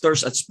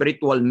pastors at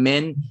spiritual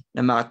men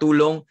na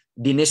makatulong.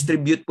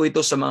 Dinistribute po ito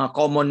sa mga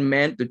common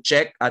men to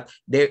check at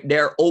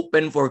they're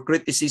open for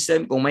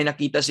criticism. Kung may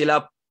nakita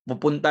sila,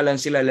 pupunta lang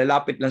sila,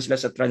 lalapit lang sila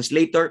sa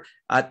translator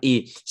at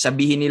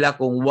sabihin nila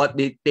kung what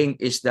they think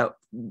is the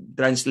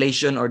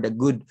translation or the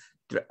good,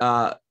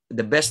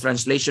 the best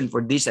translation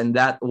for this and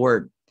that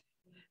word.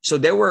 So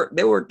they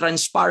were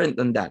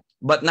transparent on that.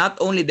 But not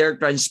only they're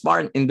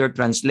transparent in their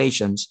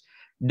translations,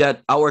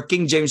 that our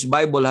King James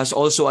Bible has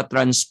also a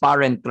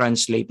transparent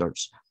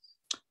translators.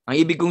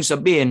 Ang ibig kong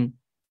sabihin,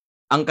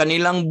 ang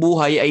kanilang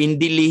buhay ay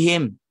hindi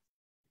lihim.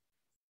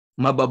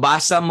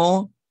 Mababasa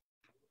mo,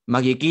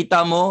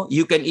 makikita mo,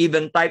 you can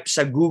even type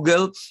sa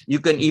Google,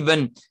 you can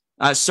even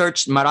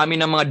search,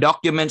 marami ng mga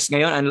documents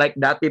ngayon, unlike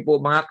dati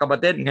po mga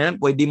kapatid, ngayon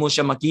pwede mo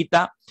siya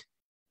makita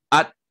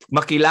at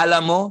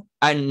makilala mo.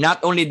 And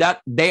not only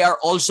that, they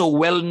are also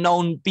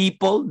well-known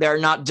people.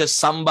 They're not just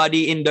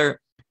somebody in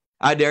their,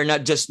 they're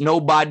not just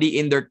nobody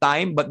in their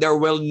time, but they're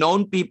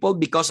well-known people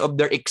because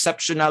of their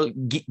exceptional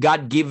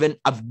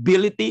God-given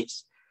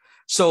abilities.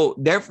 So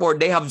therefore,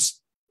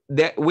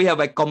 we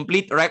have a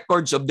complete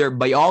records of their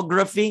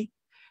biography.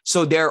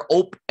 So they're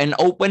an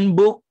open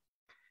book,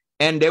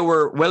 and they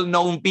were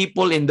well-known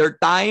people in their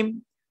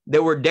time. They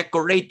were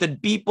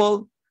decorated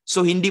people.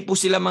 So hindi po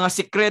sila mga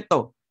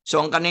sikreto. So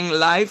ang kanilang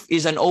life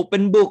is an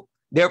open book.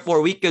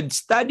 Therefore, we could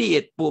study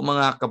it po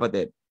mga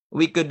kapatid.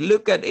 We could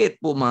look at it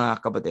po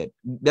mga kapatid.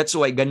 That's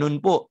why ganun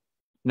po.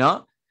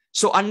 No?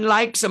 So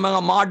unlike sa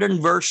mga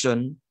modern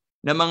version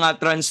na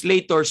mga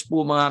translators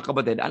po mga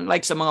kapatid,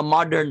 unlike sa mga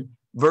modern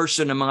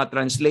version ng mga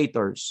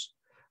translators,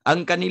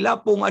 ang kanila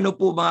pong ano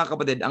po mga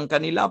kapatid, ang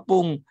kanila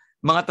pong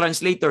mga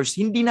translators,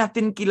 hindi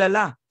natin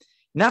kilala.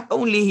 Not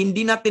only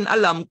hindi natin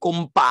alam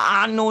kung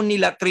paano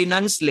nila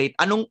translate,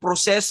 anong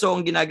proseso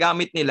ang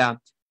ginagamit nila,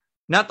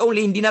 not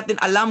only hindi natin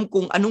alam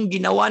kung anong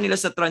ginawa nila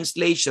sa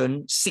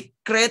translation,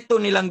 sikreto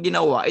nilang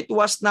ginawa. It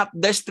was not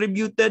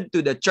distributed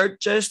to the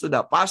churches, to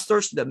the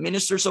pastors, to the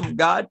ministers of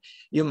God.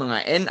 Yung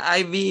mga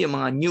NIV, yung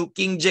mga New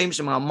King James,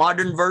 yung mga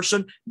modern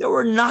version, they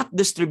were not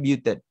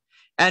distributed.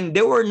 And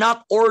they were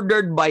not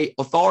ordered by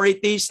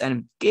authorities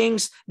and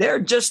kings. They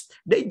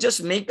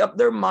just make up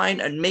their mind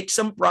and make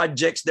some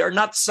projects. They're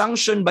not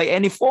sanctioned by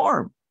any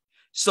form.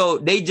 So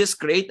they just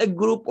create a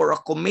group or a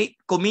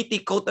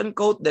committee, quote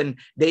unquote. Then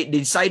they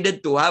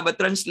decided to have a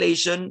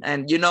translation.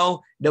 And,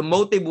 the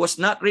motive was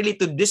not really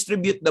to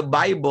distribute the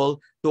Bible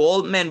to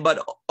all men,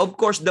 but of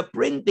course, the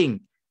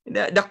printing,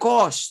 the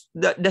cost,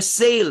 the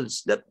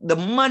sales, the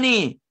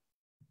money.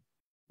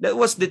 That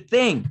was the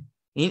thing.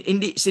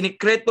 Hindi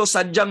sinikreto,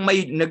 sadyang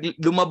may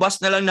lumabas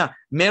na lang na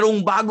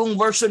merong bagong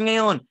version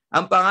ngayon.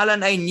 Ang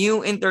pangalan ay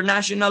New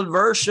International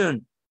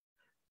Version.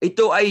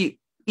 Ito ay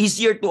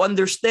easier to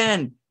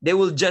understand. They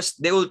will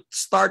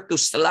start to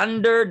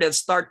slander, they'll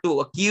start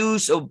to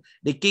accuse of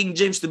the King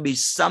James to be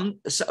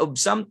of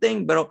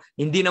something, pero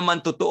hindi naman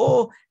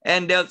totoo.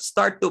 And they'll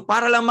start to,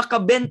 para lang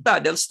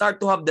makabenta, they'll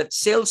start to have that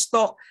sales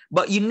talk.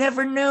 But you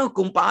never know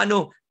kung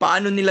paano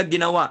nila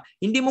ginawa.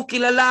 Hindi mo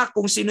kilala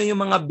kung sino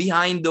yung mga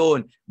behind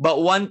doon.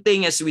 But one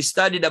thing, as we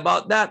studied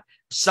about that,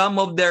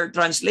 some of their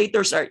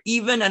translators are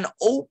even an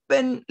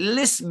open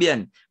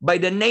lesbian by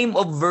the name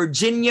of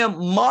Virginia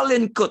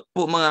Mollenkut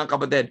po mga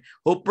kapatid,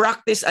 who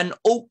practiced an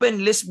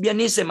open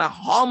lesbianism, a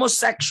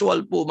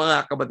homosexual po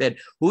mga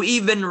kapatid, who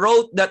even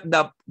wrote that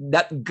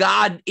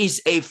God is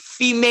a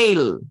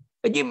female.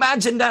 Can you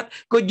imagine that?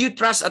 Could you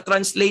trust a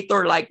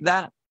translator like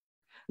that?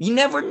 You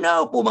never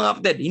know po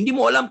mga kapatid. Hindi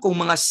mo alam kung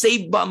mga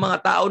saved ba ang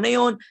mga tao na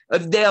yon,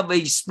 if they have a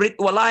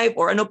spiritual life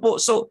or ano po.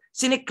 So,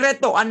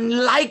 sinikreto,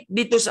 unlike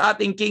dito sa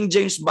ating King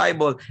James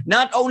Bible,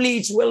 not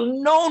only it's well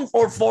known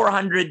for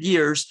 400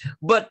 years,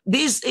 but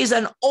this is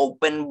an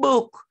open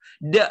book.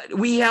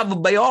 We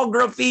have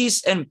biographies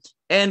and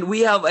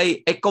we have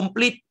a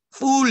complete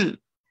full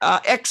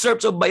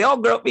excerpts of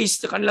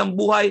biographies sa kanilang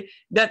buhay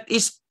that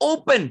is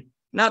open,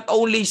 not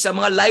only sa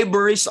mga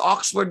libraries sa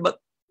Oxford, but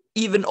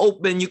even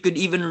open, you could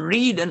even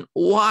read and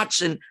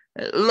watch and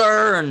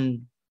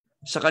learn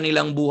sa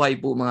kanilang buhay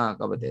po mga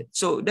kapatid.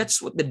 So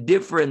that's what the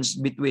difference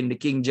between the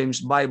King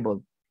James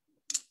Bible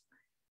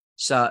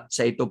sa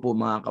ito po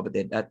mga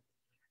kapatid. At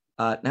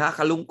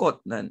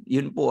nakakalungkot na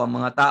yun po ang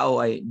mga tao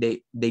ay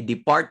they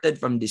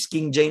departed from this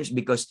King James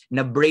because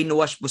na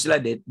brainwash po sila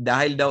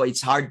dahil daw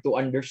it's hard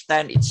to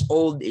understand, it's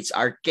old, it's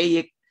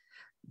archaic.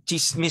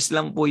 Chismis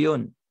lang po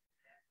yun.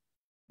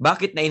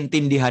 Bakit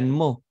naintindihan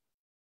mo?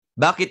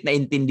 Bakit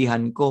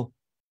naintindihan ko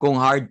kung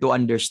hard to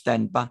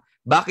understand pa?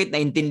 Bakit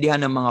naintindihan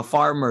ng mga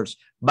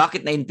farmers?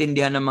 Bakit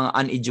naintindihan ng mga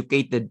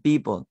uneducated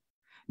people?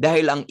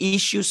 Dahil ang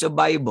issue sa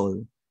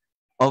Bible,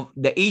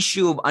 the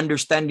issue of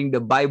understanding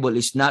the Bible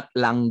is not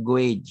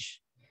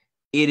language.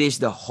 It is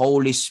the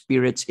Holy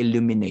Spirit's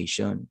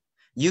illumination.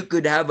 You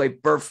could have a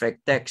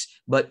perfect text,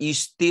 but you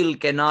still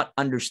cannot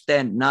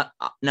understand, not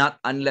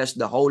unless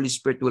the Holy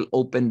Spirit will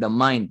open the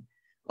mind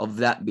of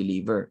that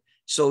believer.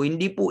 So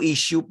hindi po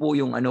issue po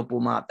yung ano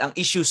po ang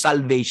issue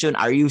salvation.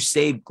 Are you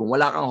saved? Kung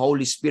wala kang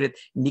Holy Spirit,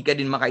 hindi ka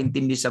din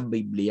makaintindi sa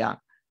Biblia.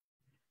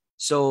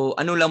 So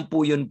ano lang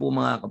po yun po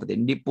mga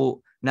kapatid. Hindi po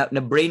na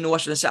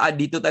brainwash na sa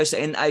dito tayo sa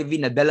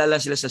NIV, nadala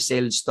lang sila sa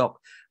sales talk.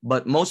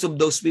 But most of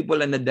those people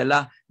na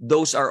nadala,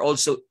 those are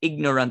also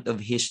ignorant of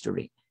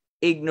history.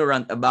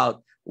 Ignorant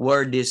about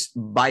where this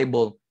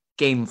Bible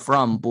came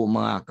from po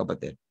mga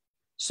kapatid.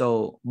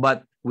 So,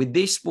 but with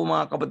this po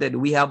mga kapatid,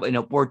 we have an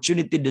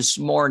opportunity this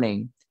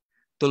morning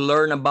to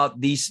learn about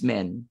these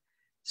men.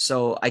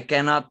 So I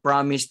cannot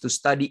promise to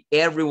study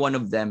every one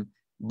of them,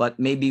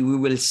 but maybe we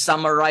will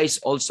summarize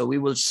also.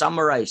 We will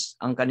summarize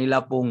ang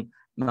kanila pong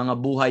mga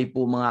buhay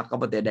po mga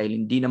kapatid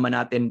dahil hindi naman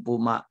natin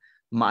po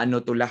maano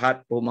to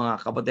lahat po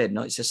mga kapatid.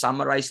 No?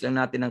 Isa-summarize lang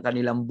natin ang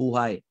kanilang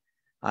buhay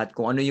at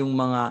kung ano yung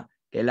mga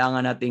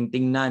kailangan nating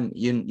tingnan,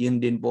 yun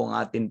din po ang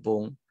atin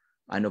pong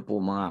ano po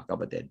mga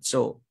kapatid.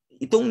 So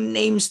itong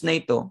names na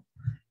ito,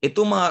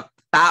 itong mga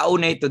tao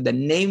na ito, the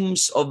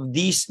names of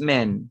these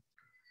men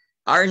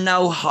are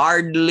now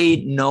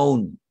hardly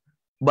known.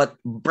 But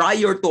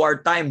prior to our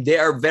time, they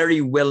are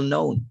very well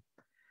known.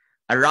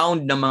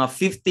 Around the mga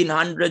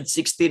 1500,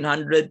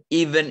 1600,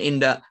 even in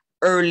the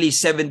early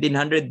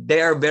 1700,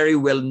 they are very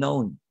well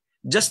known.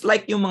 Just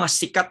like yung mga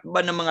sikat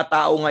ba ng mga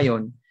tao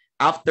ngayon,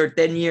 after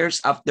 10 years,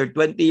 after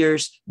 20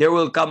 years, there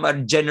will come a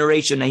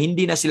generation na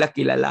hindi na sila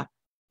kilala.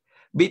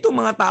 Itong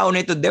mga tao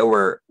na ito, they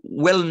were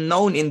well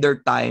known in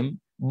their time,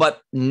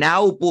 but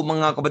now po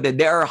mga kapatid,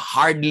 they are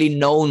hardly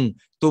known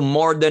to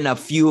more than a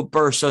few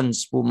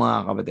persons po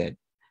mga kapatid.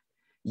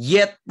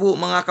 Yet po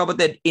mga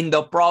kapatid, in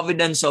the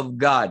providence of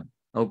God,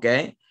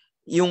 okay,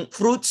 yung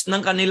fruits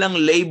ng kanilang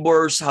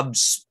labors have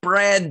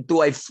spread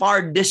to a far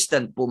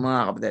distant po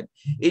mga kapatid.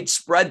 It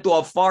spread to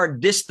a far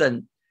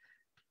distant.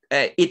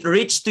 It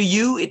reached to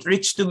you, it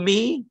reached to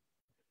me,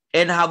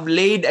 and have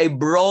laid a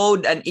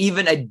broad and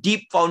even a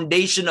deep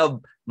foundation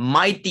of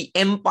mighty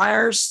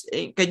empires.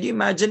 Can you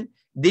imagine?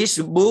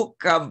 This book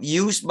have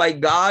used by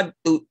God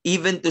to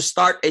even to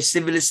start a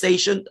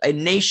civilization, a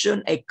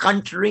nation, a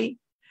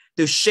country,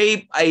 to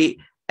shape a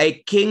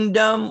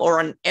kingdom or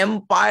an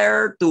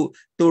empire, to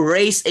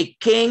raise a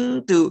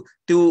king, to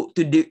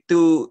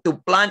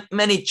plant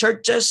many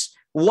churches.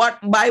 What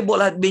Bible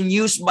had been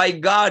used by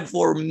God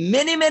for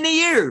many, many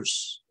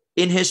years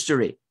in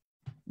history?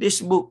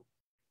 This book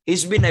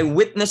has been a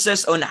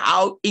witnesses on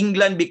how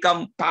England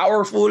become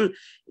powerful.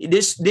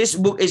 This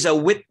book is a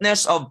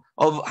witness of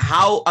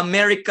how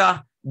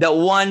America, the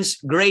once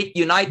great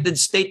United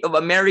States of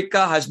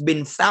America, has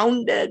been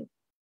founded.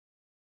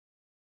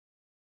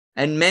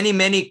 And many,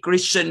 many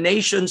Christian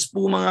nations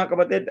po mga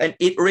kapatid. And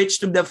it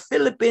reached to the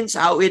Philippines,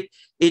 how it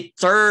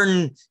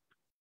turned,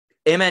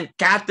 amen,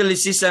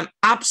 Catholicism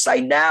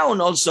upside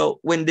down also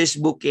when this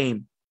book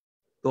came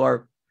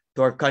to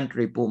our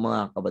country po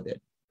mga kapatid.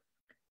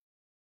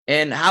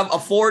 And have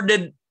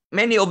afforded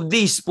many of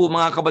these po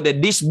mga kapatid.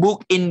 This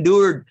book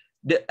endured,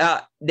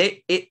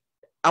 it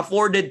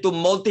afforded to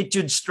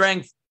multitude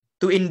strength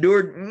to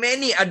endure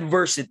many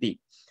adversity.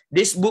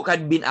 This book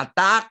had been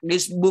attacked.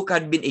 This book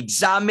had been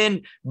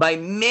examined by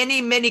many,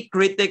 many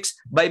critics,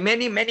 by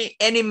many, many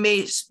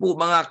enemies po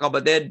mga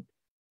kapatid.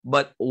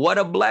 But what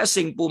a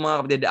blessing po mga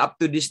kapatid, up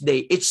to this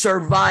day, it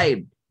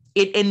survived.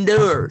 It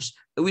endures.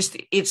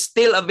 It's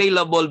still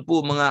available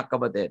po mga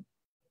kapatid.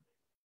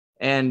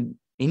 And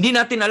hindi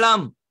natin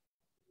alam,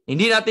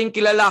 hindi natin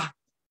kilala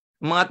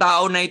mga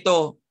tao na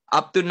ito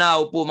up to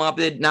now po mga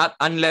kapatid, not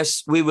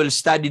unless we will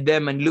study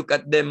them and look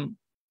at them,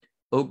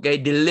 okay,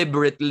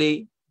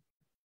 deliberately.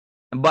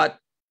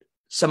 But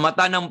sa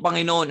mata ng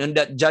Panginoon on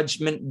that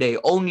judgment day,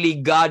 only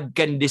God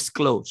can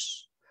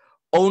disclose.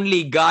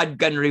 Only God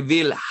can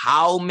reveal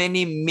how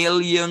many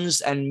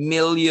millions and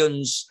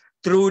millions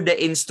through the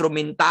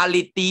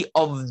instrumentality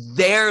of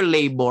their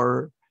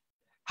labor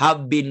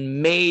have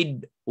been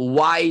made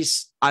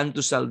wise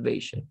unto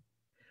salvation.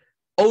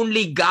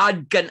 Only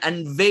God can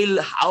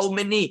unveil how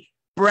many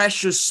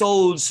precious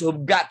souls who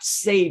got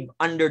saved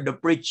under the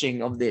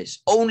preaching of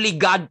this. Only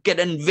God can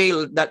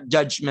unveil that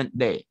judgment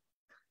day.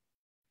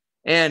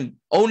 And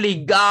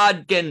only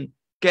God can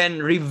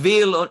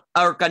reveal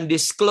or can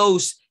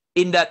disclose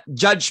in that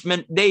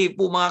judgment day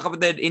po mga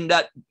kapatid, in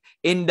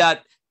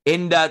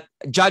that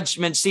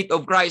judgment seat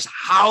of Christ,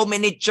 how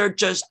many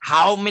churches,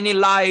 how many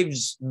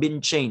lives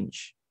been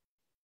changed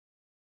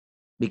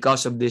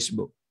because of this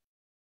book.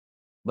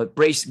 But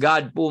praise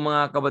God po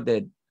mga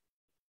kapatid,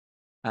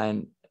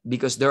 and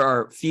because there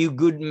are few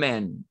good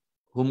men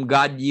whom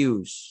God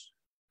used,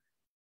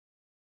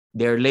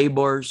 their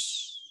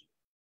labors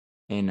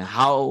and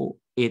how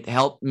it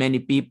helped many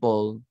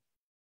people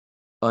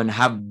and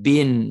have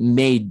been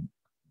made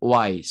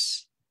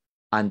wise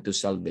unto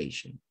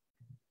salvation.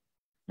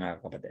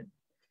 Mga kapatid.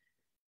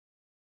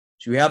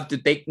 So we have to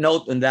take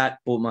note on that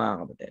po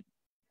mga kapatid.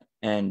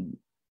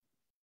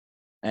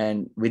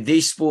 And with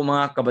this po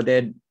mga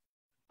kapatid,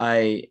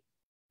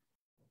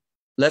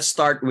 let's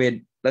start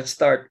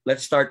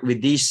with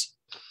this.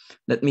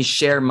 Let me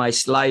share my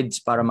slides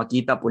para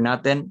makita po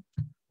natin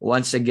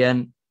once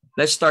again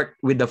let's start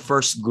with the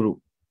first group.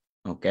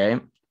 Okay?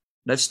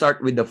 Let's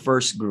start with the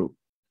first group.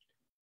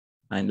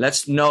 And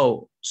let's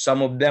know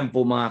some of them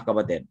po mga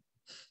kapatid.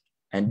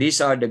 And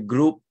these are the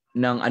group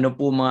ng ano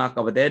po mga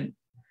kapatid,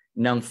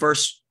 ng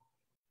First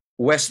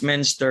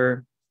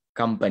Westminster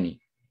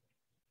Company.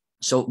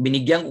 So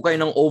binigyan ko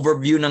kayo ng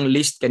overview ng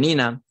list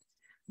kanina,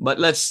 but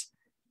let's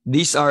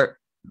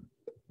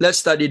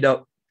study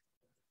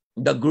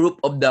the group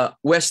of the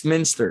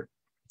Westminster.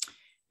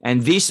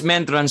 And these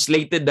men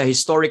translated the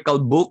historical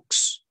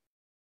books.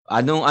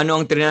 Ano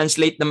ang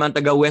translate naman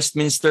taga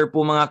Westminster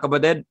po mga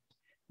kapatid?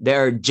 They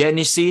are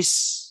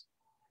Genesis,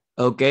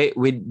 okay,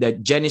 with the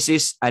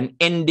Genesis and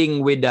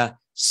ending with the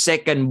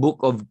second book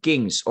of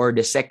Kings or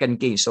the second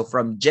Kings. So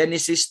from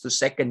Genesis to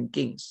second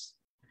Kings.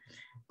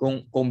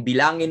 Kung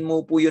bilangin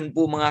mo po yun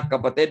po mga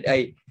kapatid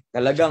ay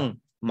talagang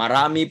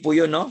marami po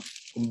yun, no?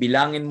 Kung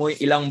bilangin mo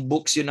ilang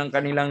books yun ang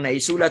kanilang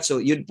naisulat. So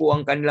yun po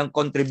ang kanilang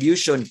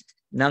contribution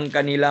ng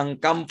kanilang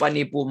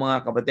company po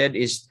mga kapatid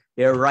is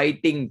they're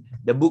writing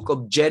the book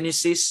of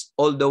Genesis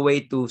all the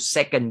way to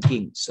second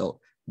Kings. So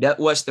that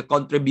was the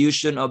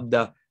contribution of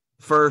the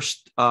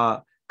first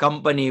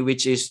company,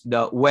 which is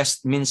the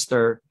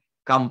Westminster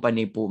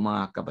Company po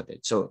mga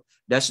kapatid. So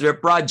that's their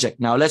project.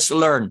 Now let's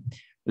learn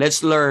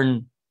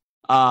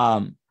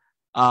a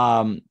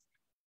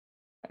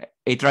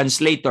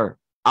translator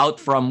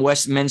out from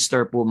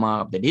Westminster po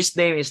mga kapatid. His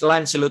name is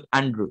Lancelot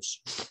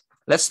Andrews.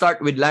 Let's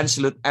start with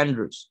Lancelot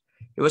Andrews.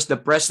 He was the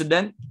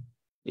president.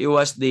 He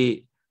was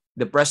the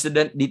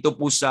president dito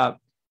po sa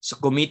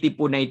committee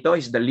po na ito.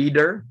 He's the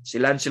leader, si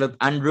Lancelot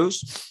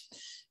Andrews.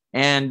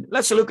 And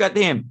let's look at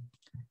him.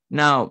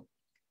 Now,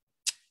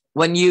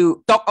 when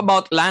you talk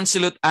about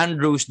Lancelot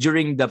Andrews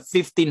during the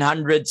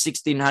 1500,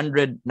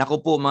 1600, naku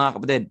po mga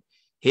kapatid,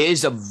 he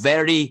is a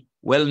very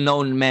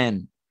well-known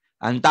man.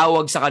 Ang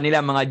tawag sa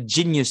kanila mga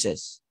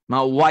geniuses,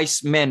 mga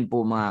wise men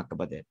po mga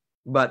kapatid.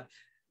 But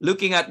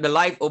looking at the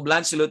life of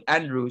Lancelot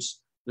Andrews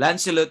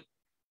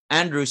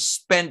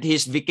spent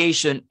his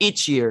vacation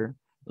each year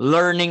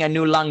learning a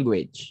new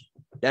language.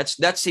 That's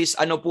his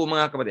ano po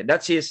mga kapatid.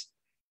 That's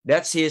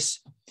his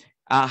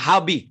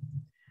hobby.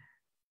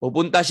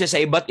 Pupunta siya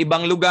sa iba't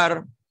ibang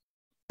lugar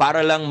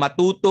para lang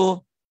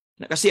matuto.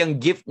 Kasi ang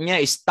gift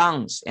niya is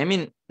tongues. I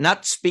mean,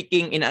 not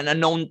speaking in an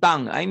unknown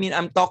tongue. I mean,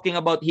 I'm talking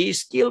about he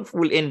is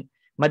skillful in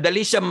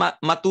madali siya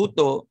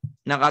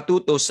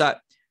nakatuto sa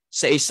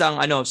isang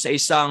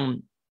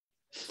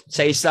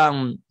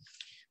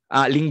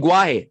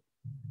lingwahe.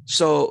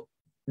 So,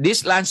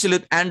 this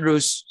Lancelot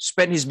Andrews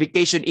spent his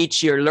vacation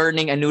each year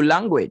learning a new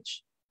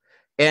language.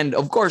 And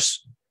of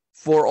course,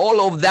 for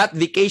all of that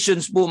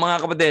vacations po mga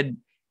kapatid,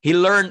 he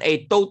learned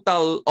a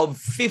total of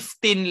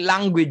 15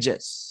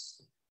 languages.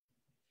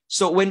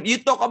 So when you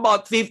talk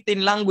about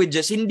 15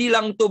 languages, hindi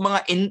lang to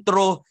mga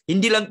intro,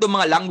 hindi lang to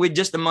mga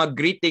languages na mga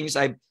greetings.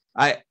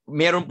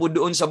 Meron po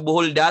doon sa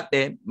Bohol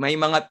dati, may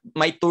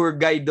tour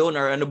guide doon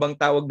or ano bang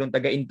tawag doon,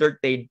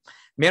 taga-entertain.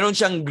 Meron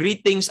siyang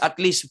greetings at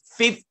least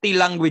 50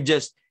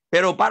 languages.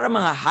 Pero para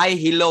mga hi,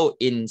 hello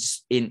in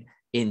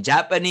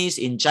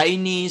Japanese, in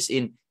Chinese,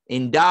 in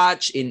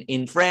Dutch,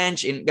 in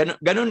French, in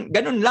ganun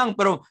lang,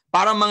 pero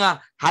para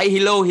mga hi,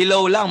 hello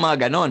lang,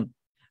 mga ganon.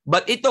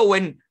 But ito,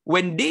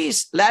 when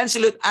this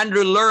Lancelot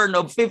Andrew learned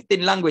of 15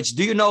 languages,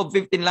 do you know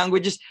 15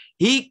 languages?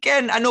 He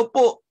can,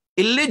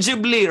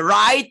 eligibly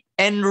write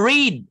and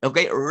read.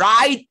 Okay?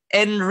 Write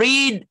and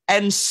read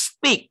and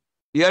speak.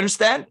 You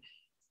understand?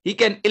 He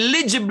can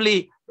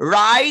eligibly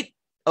write,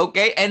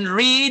 okay, and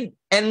read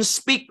and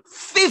speak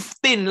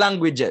 15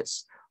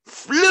 languages.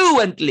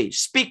 Fluently.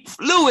 Speak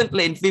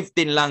fluently in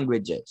 15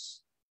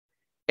 languages.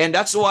 And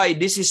that's why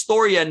this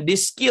historian,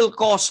 this skill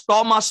cost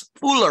Thomas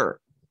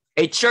Fuller,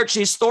 a church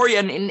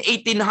historian in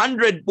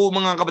 1800 po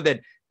mga kapatid,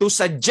 to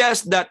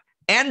suggest that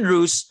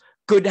Andrews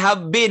could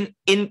have been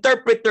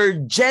interpreter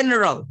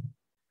general.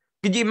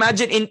 Could you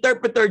imagine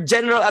interpreter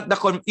general at the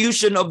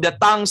confusion of the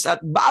tongues at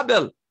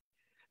Babel?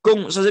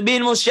 Kung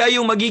sasabihin mo siya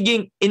yung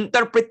magiging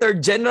interpreter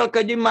general,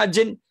 can you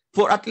imagine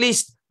for at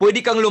least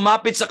pwede kang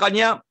lumapit sa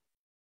kanya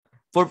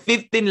for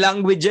 15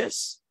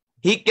 languages?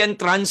 He can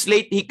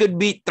translate, he could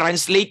be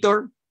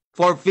translator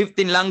for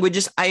 15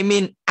 languages. I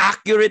mean,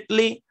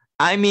 accurately.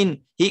 I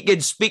mean, he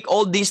could speak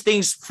all these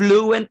things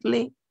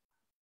fluently.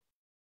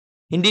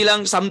 Hindi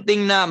lang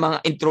something na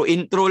mga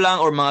intro lang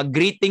or mga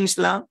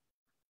greetings lang.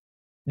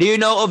 Do you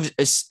know of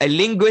a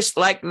linguist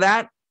like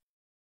that?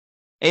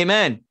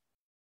 Amen.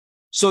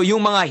 So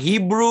yung mga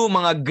Hebrew,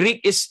 mga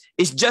Greek is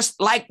just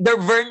like their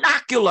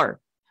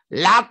vernacular.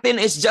 Latin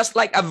is just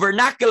like a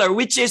vernacular,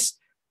 which is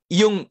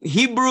yung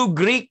Hebrew,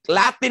 Greek,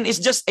 Latin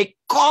is just a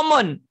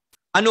common,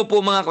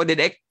 mga kapatid,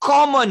 a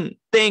common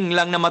thing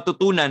lang na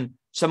matutunan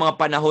sa mga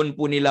panahon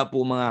po nila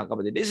po mga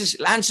kapatid. This is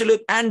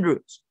Lancelot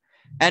Andrews.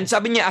 And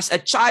sabi niya, as a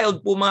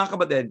child po mga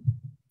kapatid,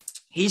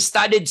 he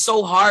studied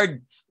so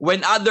hard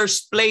when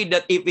others played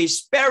that if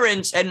his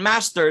parents and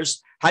masters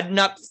had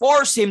not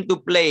forced him to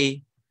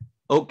play,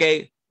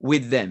 okay,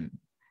 with them,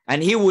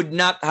 and he would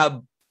not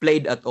have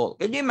played at all.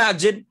 Can you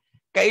imagine?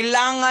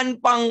 Kailangan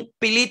pang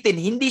pilitin.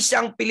 Hindi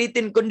siyang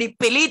pilitin, kundi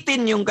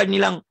pilitin yung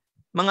kanilang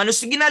Mga ano,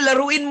 sige na,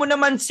 laruin mo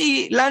naman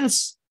si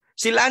Lance.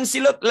 Si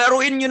Lancelot,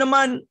 laruin nyo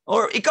naman.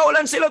 Or ikaw,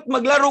 Lancelot,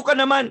 maglaro ka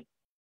naman.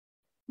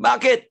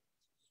 Bakit?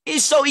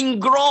 He's so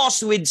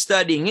engrossed with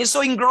studying. He's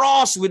so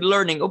engrossed with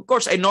learning. Of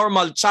course, a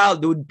normal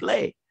child would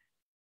play.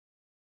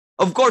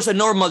 Of course, a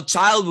normal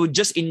child would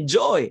just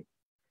enjoy.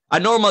 A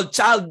normal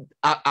child,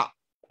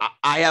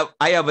 I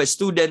have a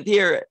student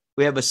here.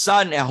 We have a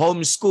son, a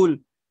homeschool.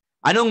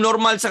 Anong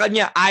normal sa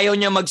kanya? Ayaw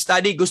niya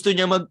mag-study, gusto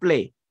niya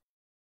mag-play.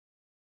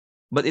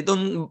 But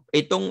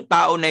itong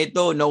tao na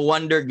ito, no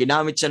wonder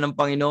ginamit siya ng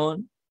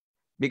Panginoon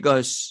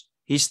because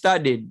he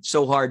studied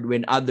so hard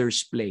when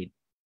others played.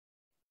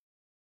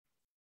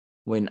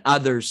 When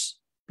others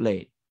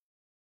played.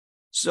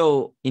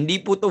 So, hindi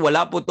po to,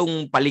 wala po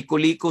tong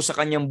palikuliko sa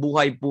kanyang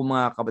buhay po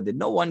mga kapatid.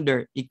 No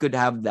wonder he could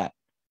have that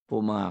po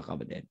mga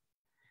kapatid.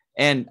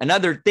 And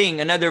another thing,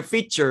 another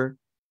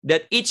feature,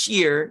 that each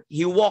year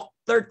he walked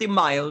 30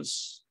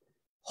 miles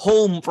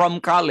home from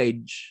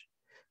college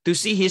to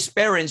see his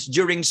parents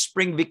during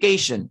spring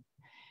vacation.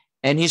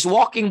 And his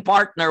walking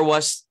partner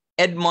was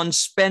Edmund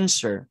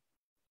Spencer.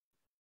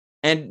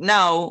 And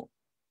now,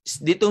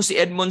 ditong si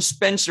Edmund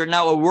Spencer,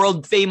 now a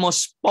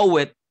world-famous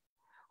poet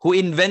who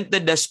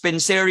invented the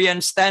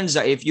Spencerian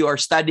stanza. If you are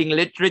studying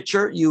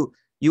literature, you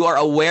are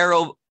aware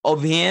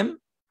of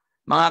him.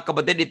 Mga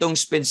kapatid, itong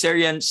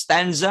Spencerian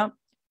stanza,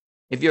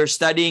 if you're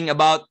studying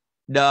about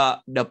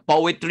the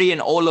poetry and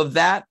all of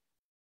that,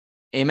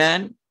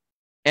 amen?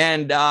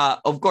 And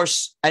of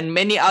course, and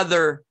many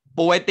other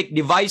poetic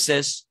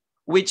devices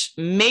which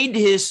made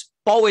his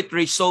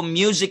poetry so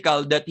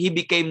musical that he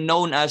became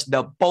known as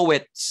the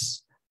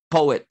poet's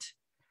poet.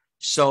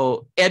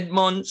 So,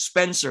 Edmund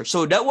Spencer.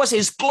 So, that was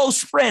his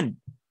close friend.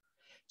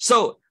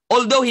 So,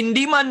 although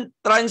hindi man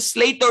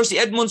translator si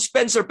Edmund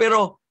Spencer,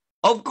 pero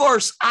of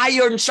course,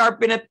 iron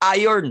sharpeneth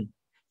iron.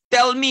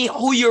 Tell me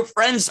who your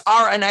friends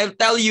are and I'll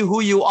tell you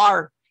who you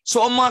are.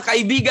 So, ang mga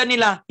kaibigan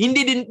nila,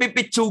 hindi din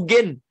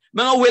pipitsugin.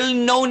 Mga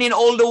well-known in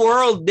all the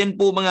world din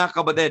po mga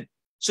kapatid.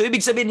 So,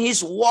 ibig sabihin,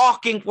 he's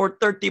walking for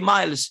 30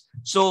 miles.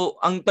 So,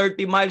 ang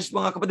 30 miles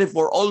mga kapatid,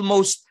 for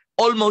almost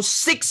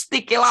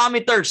 60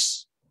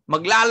 kilometers.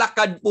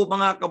 Maglalakad po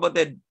mga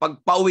kapatid,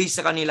 pagpauwi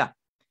sa kanila.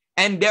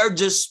 And they're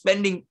just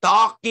spending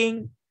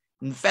talking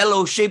and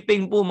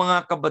fellowshipping po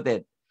mga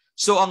kapatid.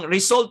 So, ang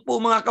result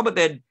po mga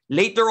kapatid,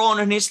 later on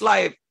in his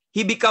life,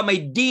 he became a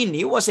dean.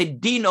 He was a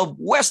dean of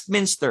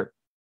Westminster.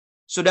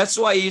 So that's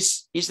why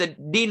he's the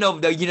dean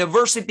of the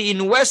university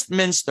in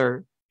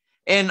Westminster.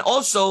 And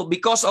also,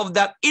 because of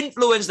that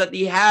influence that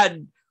he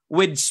had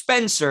with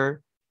Spencer,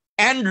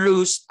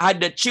 Andrews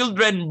had the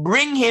children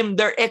bring him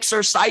their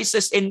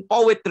exercises in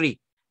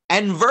poetry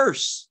and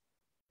verse.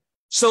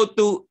 So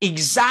to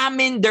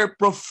examine their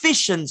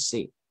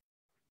proficiency.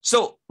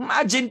 So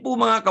imagine po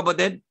mga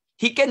kapatid,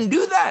 he can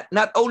do that,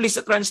 not only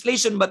sa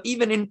translation, but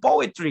even in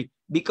poetry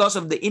because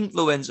of the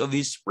influence of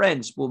his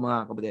friends po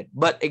mga kapatid.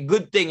 But a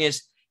good thing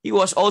is, he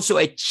was also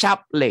a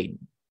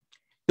chaplain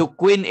to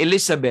Queen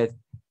Elizabeth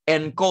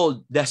and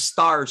called the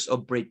Stars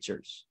of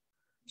Preachers.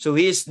 So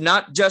he is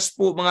not just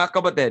po mga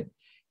kapatid,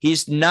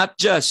 he's not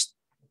just,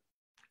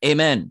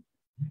 amen,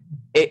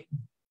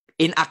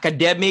 in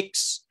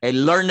academics, a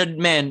learned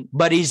man,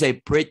 but he's a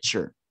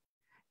preacher.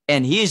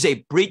 And he is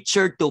a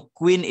preacher to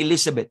Queen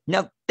Elizabeth.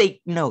 Now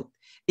take note,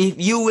 if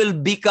you will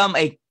become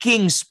a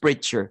king's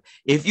preacher,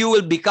 if you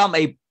will become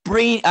a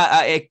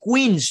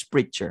queen's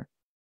preacher,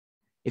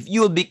 if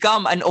you will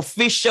become an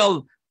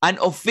official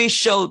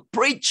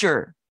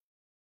preacher,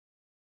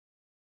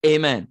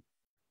 amen,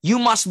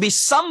 you must be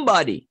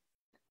somebody.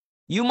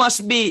 You must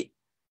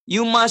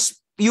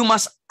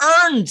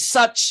earn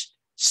such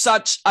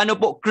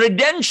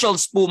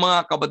credentials po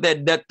mga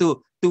kapatid that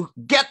to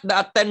get the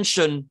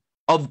attention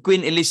of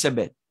Queen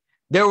Elizabeth.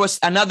 There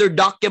was another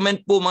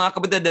document po mga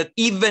kapatid that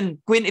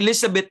even Queen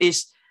Elizabeth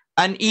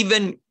and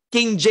even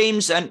King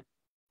James and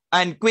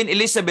Queen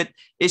Elizabeth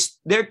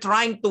they're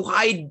trying to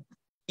hide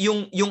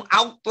yung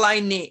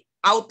outline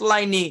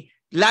ni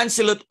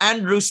Lancelot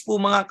Andrews po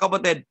mga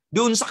kapatid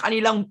doon sa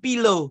kanilang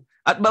pillow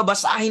at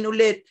babasahin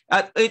ulit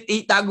at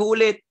itago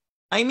ulit.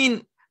 I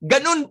mean,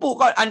 ganun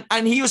po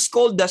and he was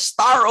called the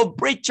Star of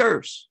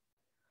Preachers.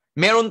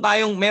 Meron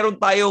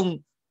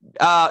tayong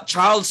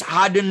Charles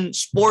Haddon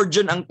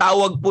Spurgeon, ang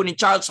tawag po ni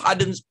Charles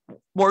Haddon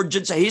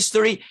Spurgeon sa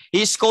history,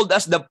 he's called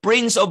as the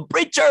Prince of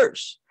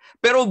Preachers.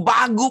 Pero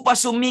bago pa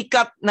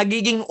sumikat,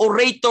 nagiging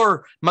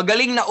orator,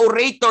 magaling na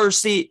orator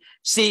si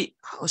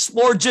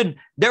Spurgeon,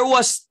 there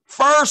was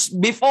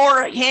first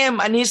before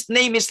him, and his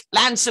name is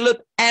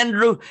Lancelot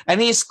Andrew, and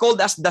he is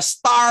called as the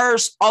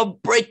Stars of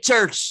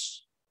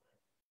Preachers.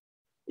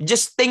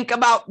 Just think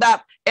about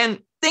that, and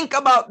think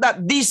about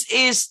that. This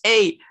is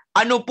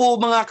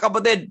mga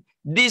kapatid,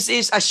 this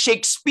is a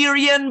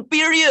Shakespearean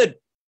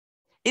period.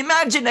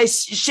 Imagine a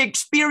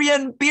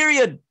Shakespearean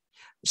period.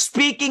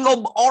 Speaking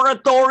of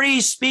oratory,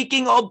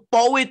 speaking of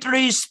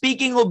poetry,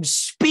 speaking of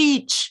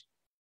speech.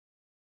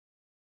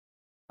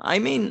 I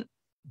mean,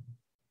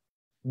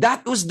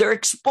 that was their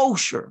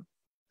exposure.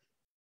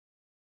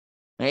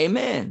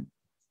 Amen.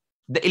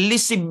 The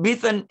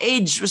Elizabethan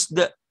age was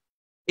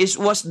It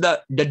was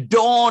the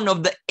dawn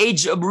of the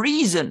age of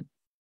reason.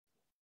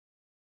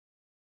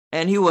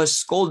 And he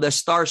was called the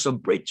stars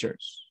of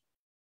preachers.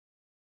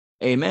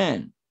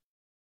 Amen.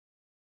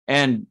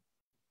 And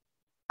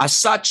as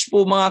such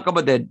po mga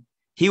kapatid,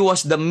 he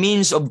was the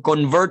means of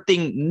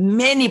converting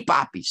many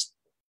papists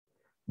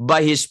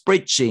by his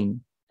preaching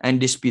and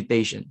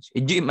disputations.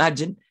 Did you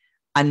imagine?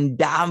 Ang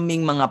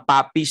daming mga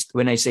papist.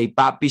 When I say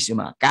papist,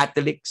 yung mga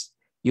Catholics,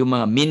 yung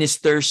mga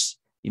ministers,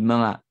 yung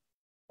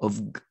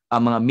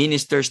mga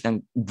ministers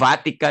ng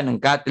Vatican, ng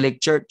Catholic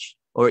Church,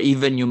 or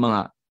even yung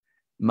mga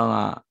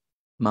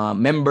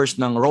members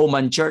ng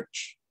Roman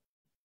Church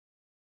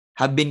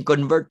have been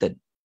converted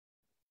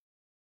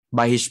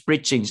by his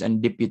preachings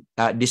and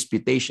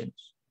disputations.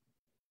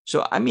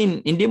 So, I mean,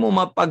 hindi mo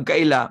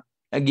mapagkaila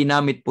na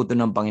ginamit po ito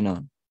ng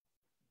Panginoon.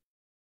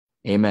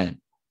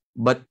 Amen.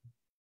 But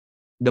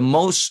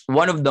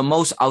one of the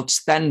most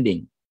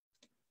outstanding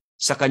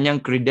sa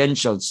kanyang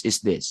credentials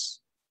is this.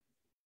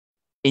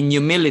 In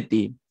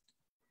humility,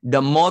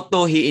 the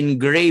motto he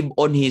engraved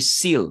on his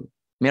seal.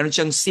 Meron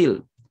siyang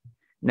seal.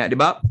 Na, di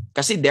ba?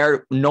 Kasi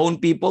they're known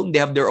people,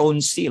 they have their own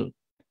seal.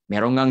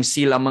 Meron ngang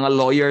seal ang mga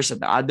lawyers at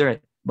the other.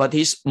 But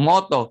his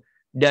motto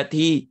that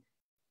he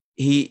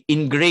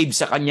engraved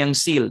sa kanyang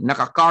seal,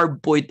 nakakarve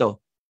po ito.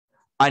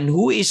 And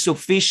who is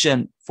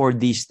sufficient for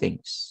these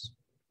things?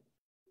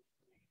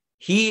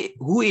 He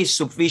who is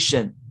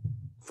sufficient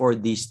for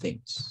these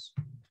things.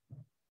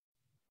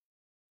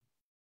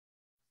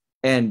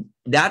 And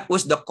that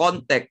was the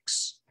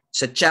context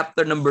sa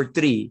chapter number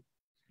 3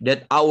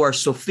 that our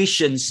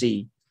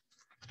sufficiency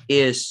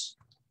is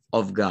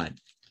of God.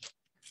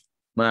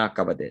 Mga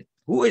kapatid,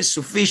 who is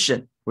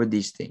sufficient for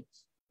these things?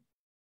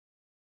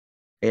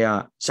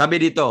 Kaya sabi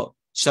dito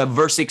sa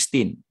verse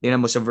 16,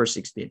 tingnan mo sa verse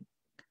 16.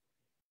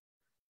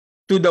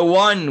 To the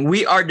one,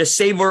 we are the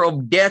savor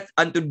of death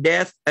unto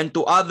death, and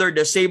to other,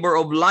 the savor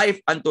of life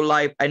unto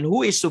life. And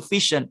who is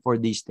sufficient for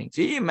these things?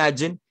 Can you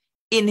imagine?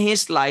 In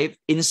his life,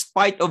 in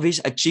spite of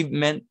his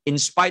achievement, in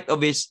spite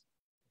of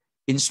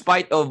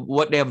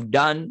what they have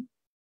done,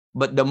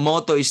 but the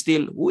motto is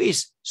still, who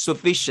is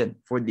sufficient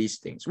for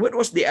these things? What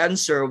was the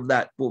answer of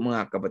that po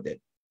mga kapatid?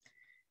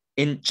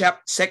 In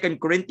 2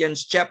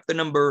 Corinthians chapter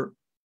number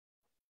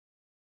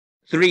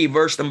 3,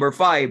 verse number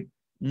 5,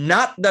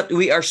 not that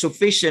we are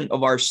sufficient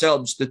of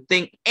ourselves to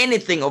think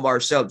anything of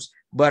ourselves,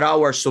 but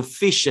our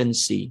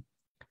sufficiency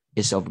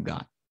is of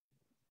God.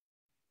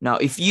 Now,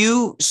 if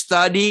you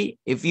study,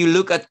 if you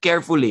look at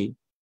carefully,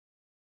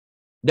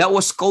 that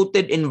was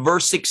quoted in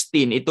verse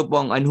 16. Ito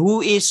pong, and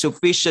who is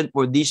sufficient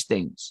for these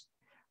things?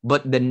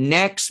 But the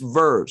next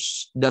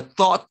verse, the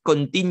thought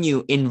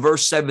continue in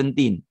verse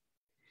 17.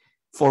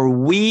 For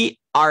we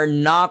are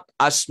not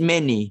as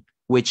many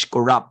which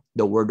corrupt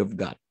the word of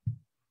God.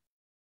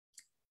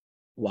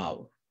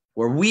 Wow.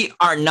 For we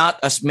are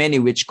not as many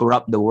which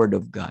corrupt the word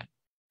of God.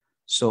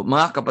 So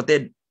mga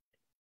kapatid,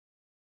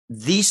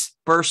 this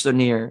person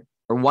here,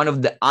 or one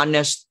of the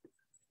honest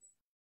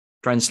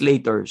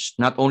translators,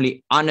 not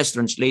only honest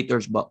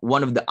translators, but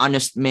one of the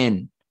honest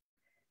men.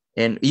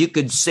 And you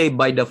could say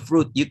by the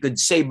fruit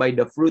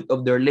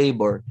of their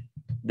labor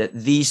that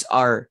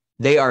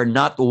they are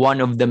not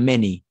one of the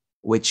many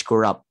which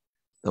corrupt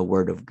the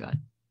word of God.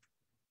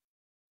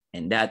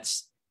 And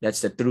that's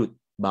the truth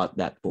about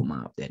that po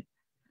mga kapatid.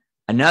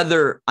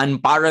 Another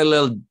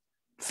unparalleled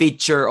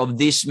feature of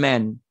this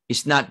man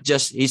is not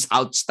just his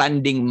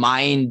outstanding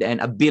mind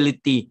and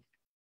ability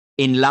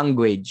in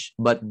language,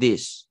 but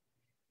this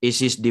is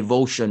his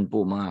devotion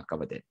po mga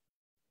kapatid.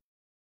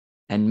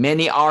 And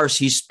many hours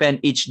he spent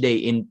each day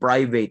in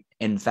private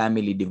and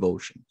family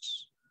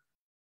devotions,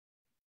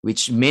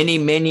 which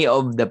many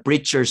of the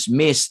preachers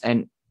missed,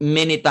 and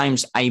many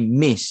times I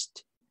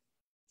missed.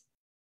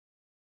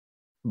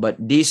 But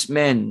this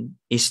man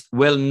is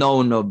well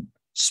known of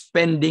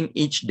spending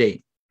each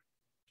day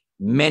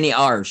many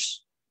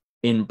hours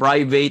in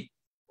private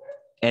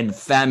and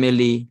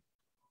family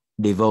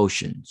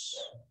devotions.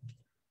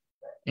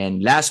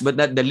 And last but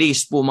not the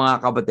least po mga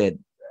kapatid,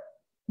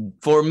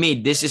 for me,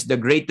 this is the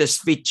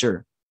greatest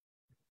feature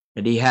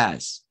that he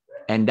has.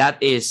 And that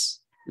is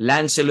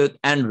Lancelot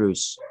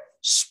Andrews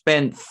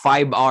spent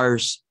 5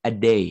 hours a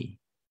day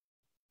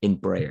in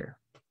prayer.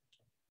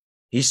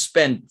 He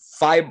spent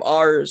 5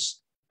 hours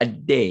a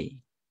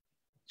day.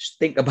 Just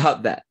think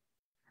about that.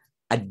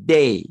 A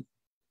day.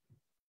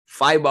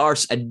 5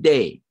 hours a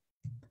day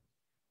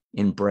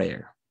in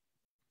prayer.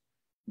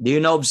 Do you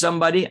know of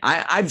somebody?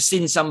 I've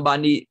seen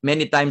somebody,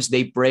 many times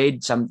they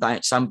prayed.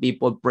 Sometimes some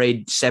people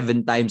prayed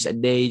 7 times a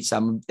day,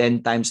 some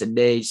 10 times a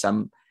day,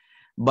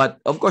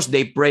 but of course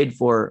they prayed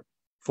for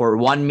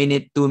 1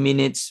 minute, 2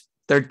 minutes,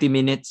 30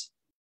 minutes.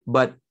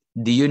 But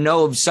do you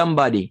know of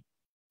somebody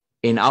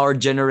in our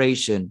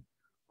generation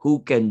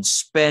who can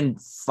spend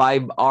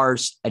 5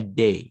 hours a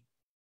day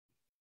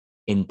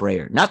in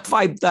prayer? Not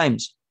 5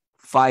 times,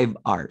 5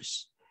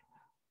 hours.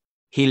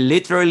 He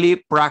literally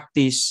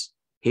practiced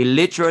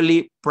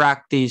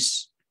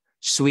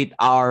sweet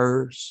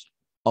hours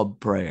of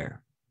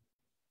prayer.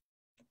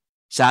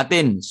 Sa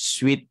atin,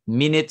 sweet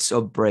minutes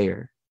of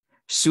prayer.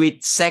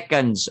 sweet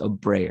seconds of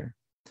prayer.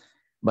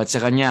 But sa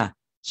kanya,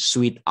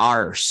 sweet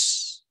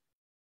hours.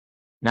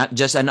 Not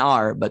just an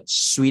hour, but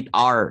sweet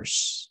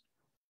hours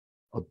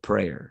of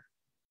prayer.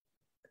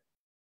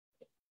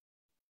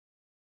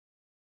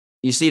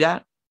 You see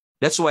that?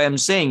 That's why I'm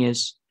saying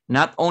is,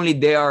 not only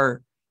they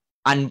are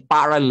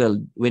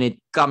unparalleled when it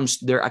comes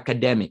to their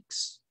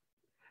academics,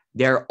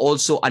 they are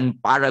also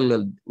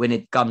unparalleled when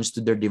it comes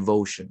to their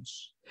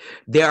devotions.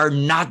 They are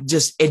not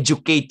just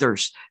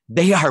educators.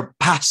 They are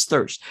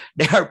pastors.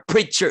 They are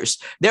preachers.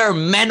 They are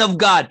men of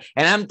God.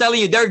 And I'm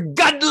telling you, they're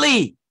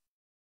godly.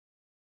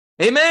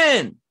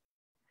 Amen.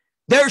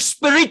 They're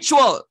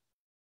spiritual.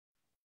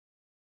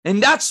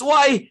 And that's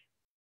why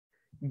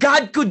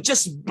God could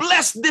just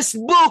bless this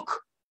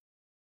book,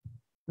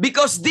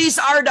 because these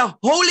are the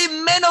holy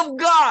men of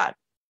God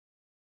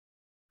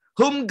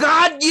whom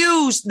God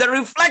used, the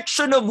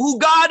reflection of who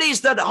God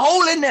is, that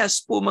holiness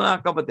po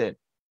mga kapatid.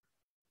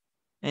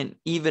 And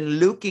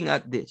even looking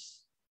at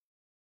this,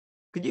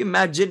 could you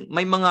imagine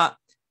may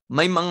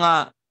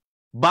mga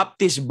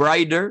Baptist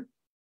brider?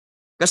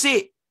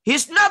 Kasi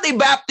he's not a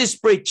Baptist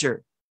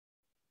preacher,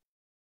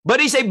 but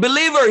he's a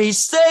believer,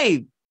 he's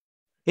saved.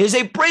 He's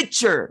a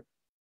preacher.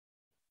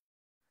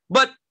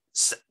 But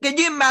can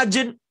you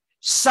imagine,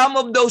 some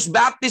of those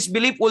Baptist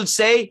belief will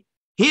say,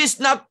 he is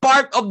not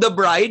part of the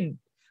bride.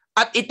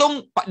 At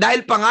itong,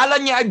 dahil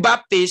pangalan niya ay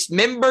Baptist,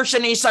 member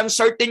siya ng isang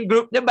certain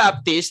group na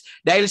Baptist,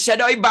 dahil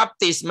siya daw ay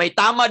Baptist, may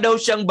tama daw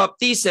siyang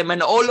baptism and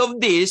all of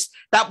this,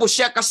 tapos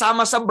siya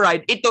kasama sa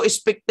bride, ito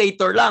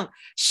spectator lang.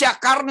 Siya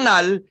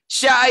carnal,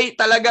 siya ay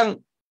talagang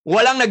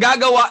walang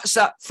nagagawa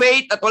sa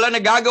faith at walang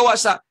nagagawa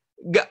sa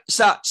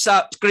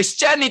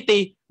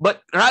Christianity,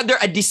 but rather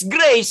a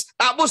disgrace.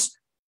 Tapos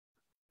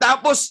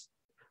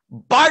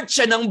part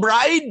siya ng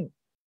bride.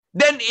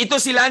 Then ito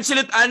si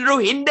Lancelot Andrew,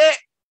 hindi.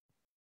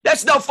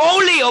 That's the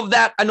folly of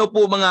that, ano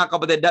po mga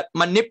kapatid, that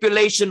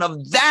manipulation of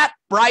that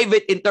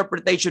private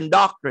interpretation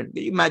doctrine.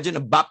 Can you imagine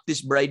a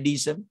Baptist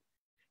bridism?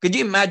 Could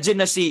you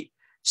imagine na si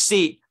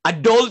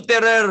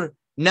adulterer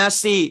na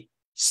si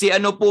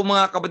ano po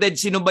mga kapatid,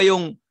 sino ba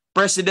yung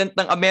president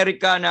ng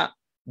Amerika na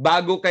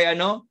bago kay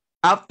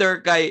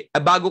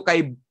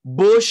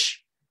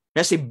Bush,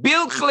 na si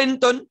Bill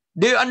Clinton?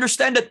 Do you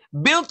understand that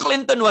Bill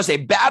Clinton was a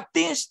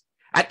Baptist?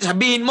 At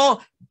sabihin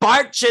mo,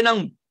 part siya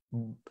ng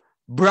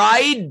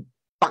bride,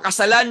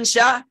 pakasalan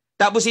siya,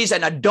 tapos he's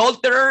an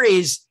adulterer,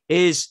 is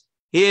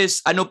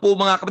ano po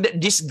mga kapatid,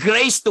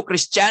 disgrace to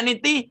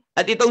Christianity.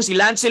 At itong si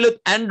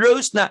Lancelot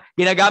Andrews na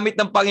ginagamit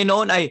ng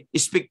Panginoon ay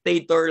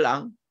spectator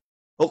lang,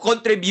 o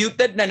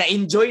contributed na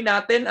na-enjoy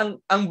natin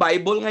ang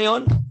Bible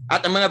ngayon.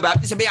 At ang mga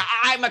Baptist sabi,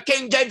 I'm a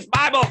King James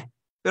Bible.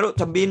 Pero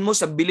sabihin mo,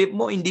 sa belief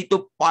mo, hindi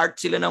to part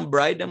sila ng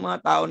bride ng mga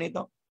tao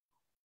nito.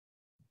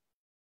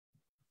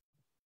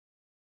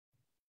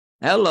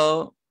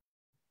 Hello.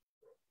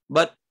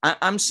 But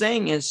I'm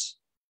saying is,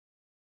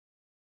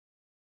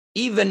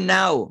 even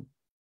now,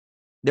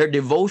 their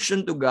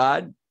devotion to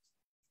God,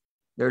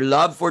 their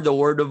love for the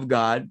Word of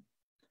God,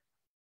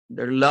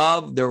 their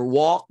love, their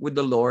walk with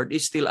the Lord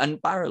is still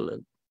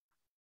unparalleled.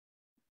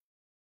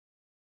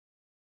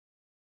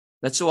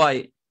 That's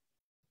why,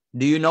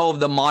 do you know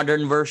of the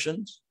modern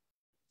versions?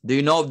 Do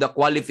you know of the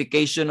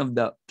qualification of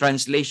the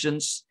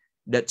translations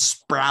that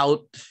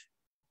sprout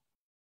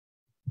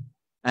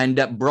and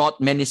that brought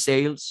many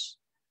sales?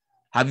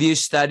 Have you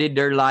studied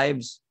their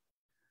lives?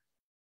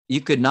 You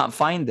could not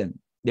find them.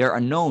 They're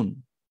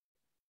unknown.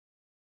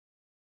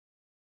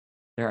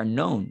 They're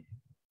unknown.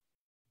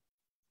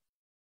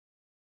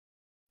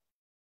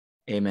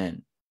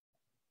 Amen.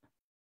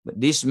 But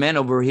this man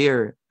over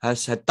here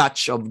has a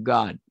touch of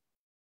God.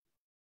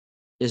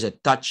 Is a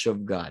touch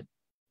of God.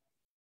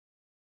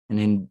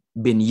 And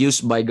been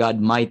used by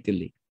God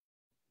mightily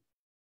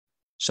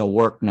sa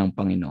work ng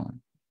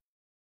Panginoon.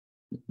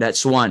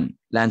 That's one,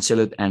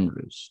 Lancelot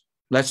Andrews.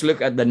 Let's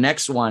look at the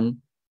next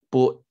one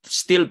po,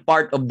 still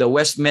part of the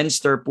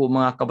Westminster po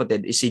mga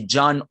kapatid, is si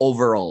John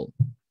Overall.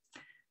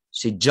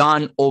 Si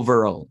John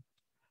Overall.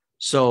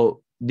 So,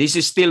 this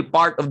is still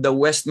part of the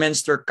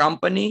Westminster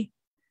Company,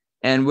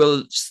 and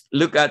we'll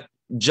look at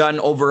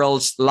John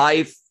Overall's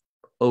life,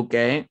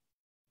 okay,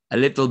 a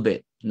little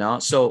bit. No?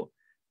 So,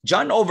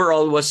 John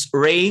Overall was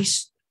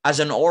raised as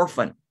an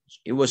orphan.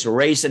 He was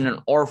raised in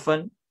an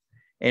orphan,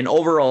 and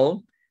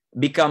Overall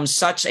become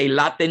such a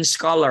Latin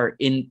scholar,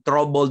 it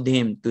troubled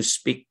him to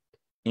speak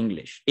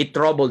English. It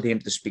troubled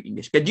him to speak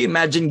English. Can you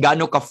imagine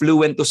gaano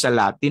ka-fluent to sa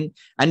Latin?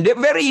 And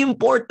very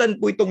important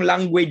po itong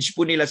language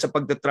po nila sa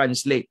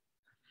pagta-translate.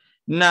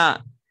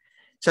 Na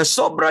sa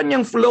sobrang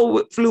niyang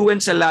fluent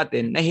sa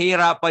Latin,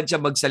 nahihirapan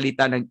siya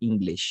magsalita ng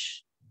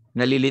English.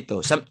 Nalilito.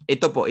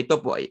 Ito po.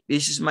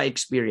 This is my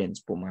experience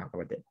po mga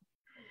kapatid.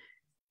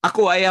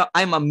 Ako,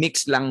 I'm a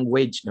mixed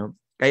language, no?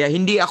 Kaya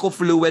hindi ako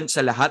fluent sa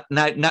lahat.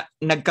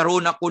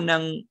 Nagkaroon ako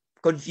ng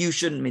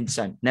confusion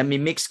minsan.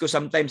 Nami-mix ko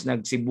sometimes,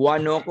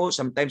 nag-Cebuano ako,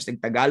 sometimes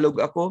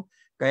nag-Tagalog ako.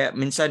 Kaya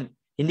minsan,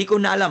 hindi ko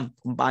na alam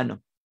kung paano.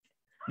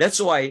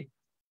 That's why,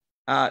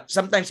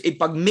 sometimes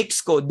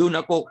ipag-mix ko, dun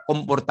ako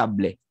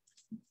komportable.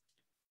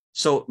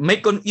 So,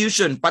 may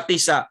confusion pati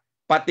sa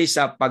pati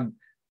sa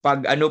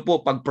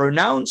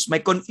pag-pronounce, may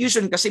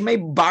confusion kasi may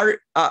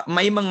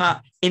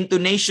mga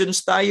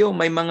intonations tayo,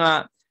 may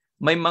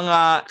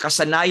mga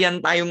kasanayan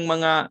tayong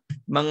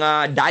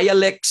mga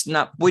dialects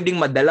na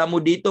pwedeng madala mo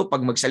dito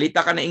pag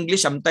magsalita ka ng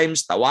English,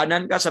 sometimes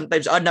tawanan ka,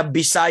 sometimes na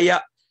Bisaya.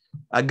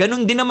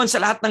 Ganun din naman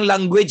sa lahat ng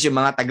language, yung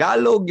mga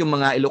Tagalog, yung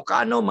mga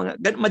Ilocano,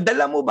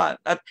 madala mo ba?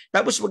 At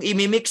tapos pag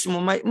imimix mo,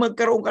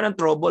 magkaroon ka ng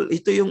trouble.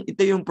 Ito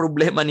yung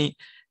problema ni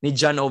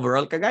John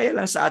overall. Kagaya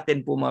lang sa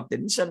atin po mga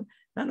minsan,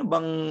 ano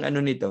bang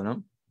nito,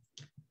 no?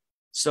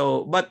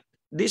 So, but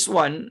this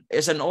one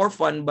is an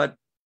orphan, but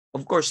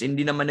of course,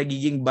 hindi naman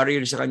nagiging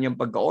barrier sa kanyang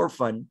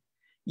pagka-orphan.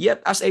 Yet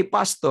as a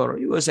pastor,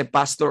 he was a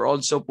pastor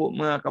also po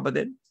mga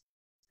kapatid,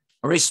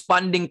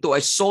 responding to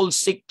a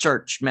soul-sick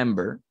church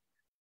member.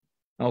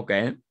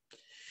 Okay.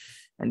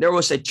 And there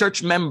was a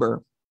church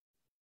member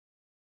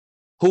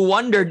who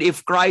wondered if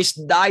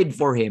Christ died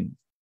for him.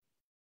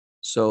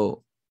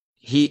 So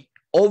he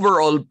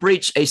overall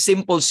preached a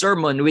simple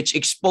sermon which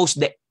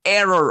exposed the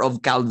error of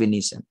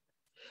Calvinism.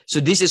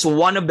 So this is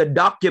one of the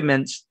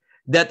documents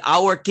that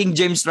our King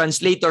James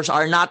translators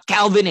are not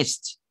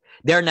Calvinists.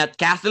 They're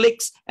not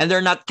Catholics and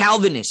they're not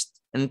Calvinists.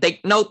 And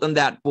take note on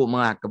that po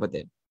mga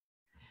kapatid.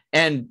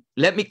 And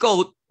let me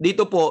quote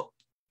dito po,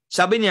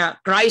 sabi niya,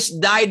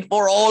 Christ died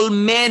for all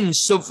men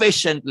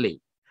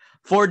sufficiently,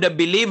 for the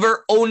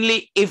believer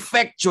only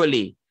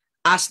effectually,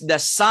 as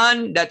the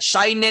sun that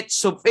shineth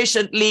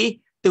sufficiently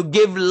to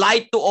give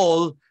light to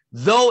all,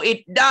 though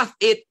it doth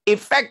it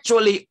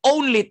effectually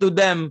only to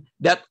them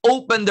that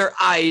open their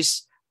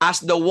eyes,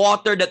 as the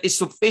water that is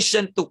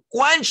sufficient to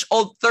quench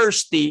all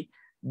thirsty,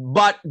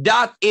 but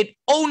doth it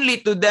only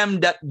to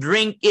them that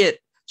drink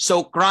it.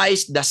 So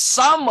Christ, the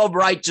sum of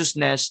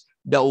righteousness,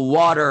 the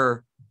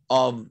water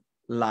of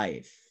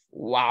life.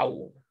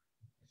 Wow.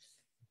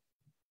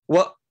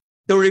 Well,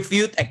 to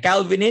refute a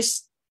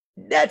Calvinist,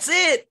 that's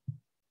it.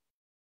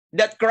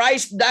 That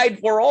Christ died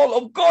for all.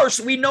 Of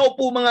course, we know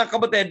po mga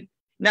kapatid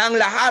na ang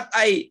lahat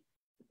ay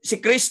si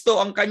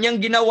Kristo, ang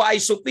kanyang ginawa ay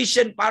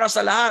sufficient para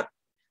sa lahat.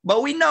 But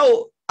we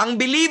know, ang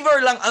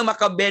believer lang ang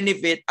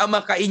maka-benefit, ang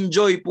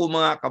maka-enjoy po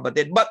mga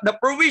kapatid. But the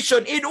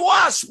provision, it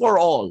was for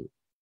all.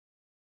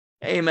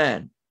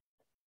 Amen.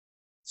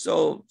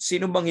 So,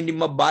 sino bang hindi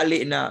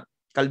mabali na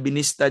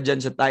Calvinista dyan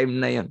sa time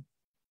na yan?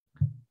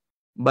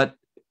 But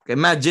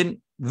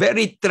imagine,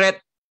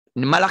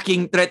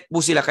 malaking threat po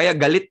sila. Kaya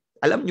galit.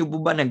 Alam niyo po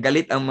ba na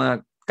galit ang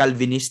mga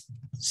Calvinist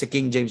sa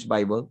King James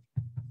Bible?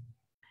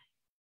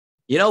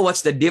 You know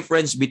what's the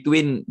difference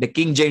between the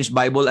King James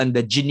Bible and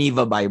the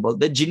Geneva Bible?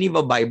 The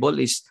Geneva Bible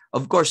is,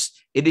 of course,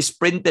 it is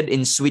printed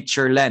in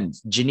Switzerland.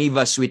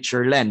 Geneva,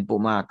 Switzerland po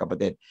mga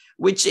kapatid.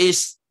 Which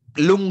is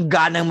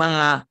lungga ng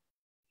mga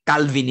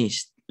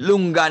Calvinist.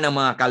 Lungga ng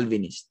mga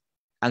Calvinist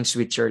ang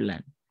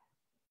Switzerland.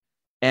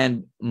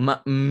 And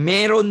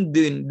meron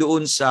din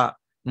doon sa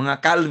mga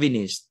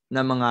Calvinist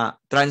na mga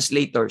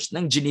translators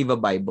ng Geneva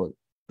Bible.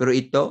 Pero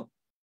ito,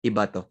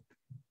 iba to.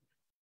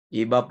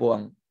 Iba po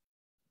ang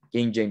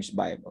King James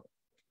Bible.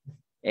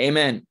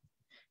 Amen.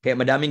 Kaya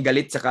madaming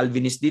galit sa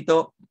Calvinist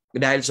dito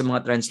dahil sa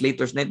mga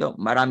translators na ito,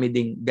 marami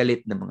ding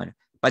galit na mga.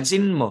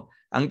 Pansinin mo,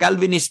 ang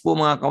Calvinist po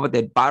mga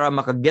kapatid, para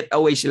maka-get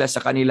away sila sa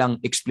kanilang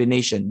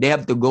explanation, they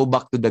have to go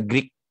back to the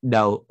Greek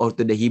daw or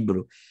to the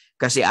Hebrew.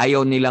 Kasi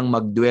ayaw nilang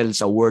mag-dwell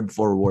sa word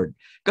for word.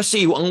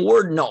 Kasi ang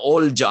word na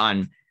all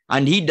dyan,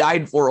 and He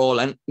died for all,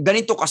 and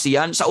ganito kasi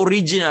yan, sa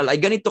original ay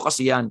ganito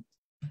kasi yan.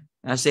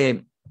 Kasi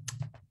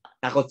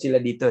takot sila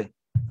dito eh.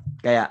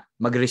 Kaya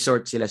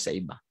mag-resort sila sa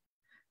iba.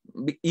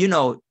 You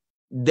know,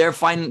 the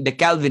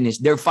Calvinists,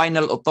 their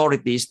final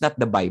authority is not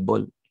the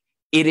Bible.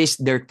 It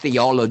is their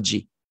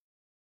theology.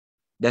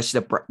 That's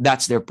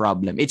their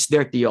problem. It's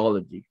their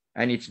theology,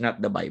 and it's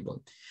not the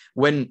Bible.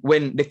 When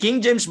the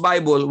King James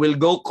Bible will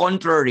go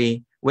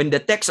contrary, when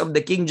the text of the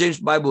King James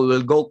Bible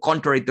will go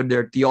contrary to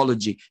their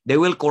theology, they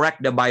will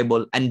correct the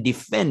Bible and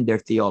defend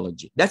their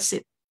theology. That's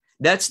it.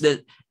 That's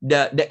the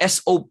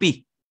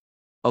SOP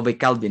of a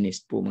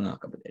Calvinist po mga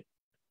kapatid.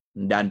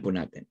 Daan po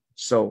natin.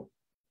 So,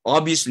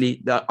 obviously,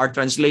 our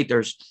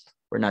translators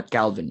were not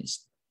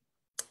Calvinists.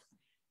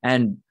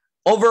 And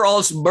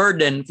overall's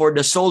burden for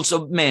the souls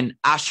of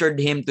men ushered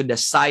him to the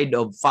side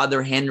of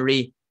Father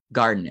Henry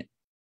Garnet.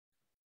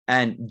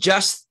 And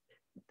just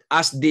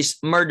as this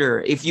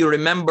murder, if you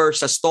remember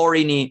sa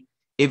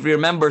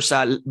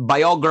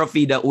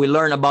biography that we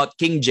learn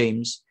about King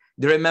James,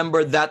 do you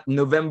remember that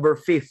November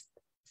 5th?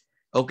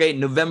 Okay,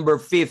 November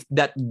 5th,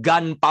 that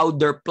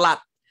gunpowder plot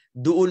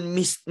doon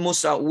mismo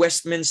sa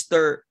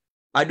Westminster,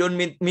 doon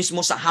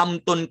mismo sa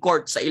Hampton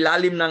Court, sa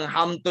ilalim ng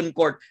Hampton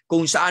Court,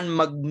 kung saan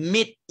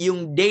mag-meet,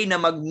 yung day na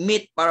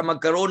mag-meet para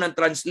magkaroon ng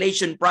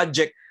translation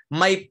project,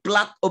 may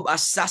plot of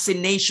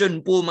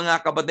assassination po mga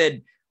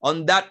kapatid.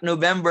 On that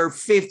November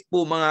 5th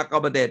po mga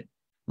kapatid,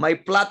 may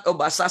plot of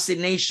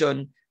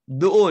assassination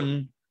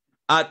doon,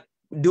 at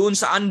doon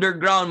sa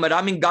underground,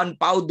 maraming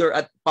gunpowder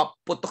at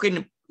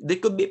paputukin,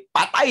 they could be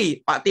patay,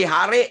 pati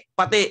hari,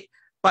 pati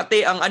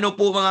ang ano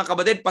po mga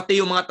kapatid,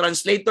 pati yung mga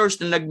translators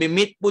na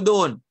nagme-meet po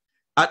doon.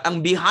 At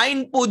ang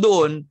behind po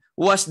doon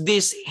was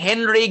this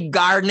Henry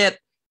Garnet,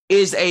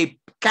 is a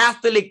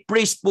Catholic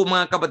priest po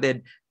mga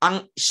kapatid.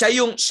 Siya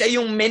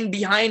yung man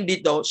behind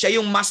dito,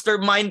 siya yung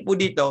mastermind po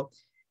dito.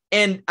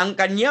 And ang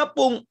kanya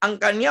pong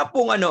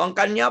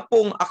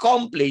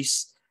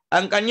accomplice,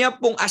 ang kanya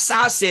pong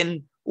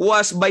assassin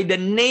was by the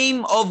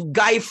name of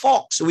Guy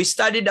Fawkes. We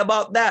studied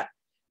about that.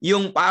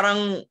 Yung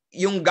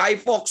Guy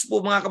Fawkes po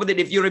mga kapatid,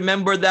 if you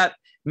remember that,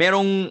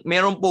 merong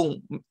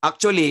pong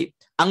actually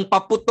ang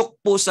paputok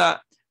po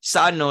sa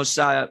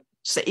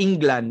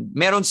England,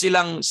 meron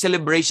silang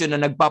celebration na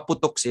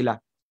nagpaputok sila.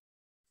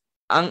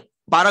 Ang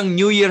parang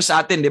New Year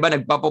sa atin, 'di ba?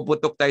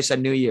 Nagpapaputok tayo sa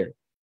New Year.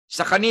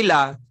 Sa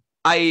kanila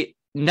ay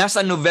nasa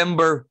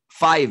November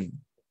 5.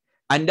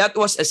 And that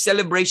was a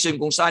celebration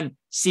kung saan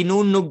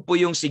sinunog po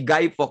yung si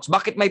Guy Fawkes.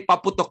 Bakit may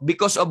paputok?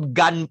 Because of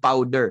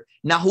gunpowder.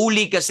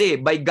 Nahuli kasi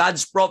by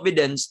God's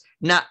providence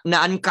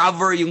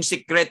na-uncover yung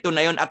sikreto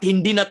na yon at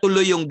hindi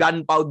natuloy yung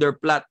gunpowder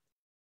plot.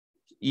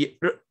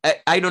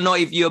 I don't know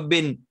if you've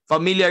been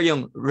familiar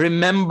yung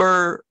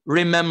remember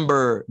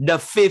the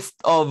 5th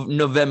of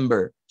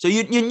November. So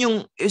yun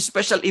yung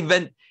special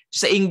event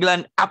sa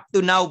England up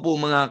to now po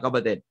mga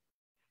kapatid.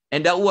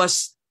 And that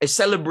was a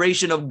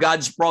celebration of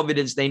God's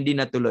providence na hindi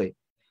natuloy.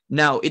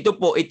 Now,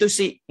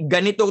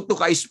 ganito to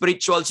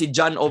ka-spiritual si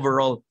John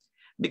overall.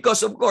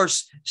 Because of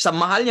course, sa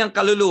mahal niyang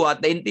kaluluwa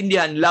at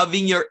naintindihan,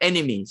 loving your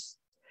enemies.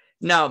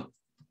 Now,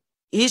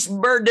 his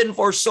burden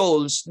for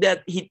souls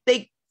that he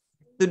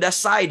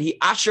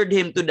ushered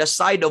him to the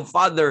side of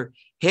Father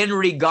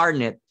Henry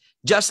Garnet,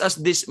 just as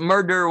this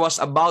murderer was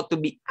about to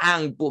be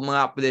hanged po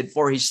mga kapatid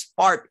for his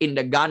part in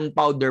the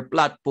gunpowder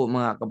plot po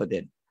mga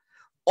kapatid.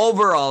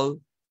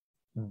 Overall,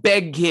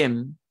 beg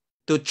him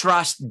to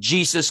trust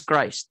Jesus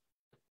Christ.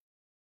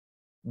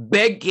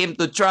 Beg him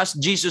to trust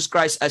Jesus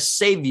Christ as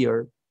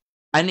Savior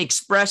and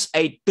express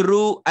a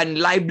true and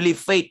lively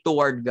faith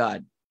toward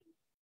God.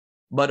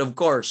 But of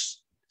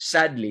course,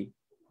 sadly,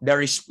 the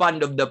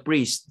response of the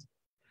priest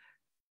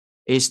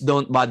is,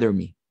 don't bother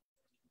me.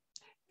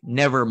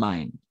 Never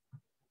mind.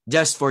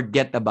 Just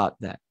forget about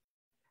that.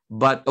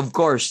 But of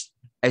course,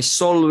 a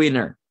soul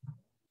winner,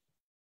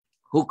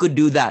 who could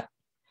do that?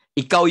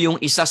 Ikaw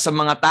yung isa sa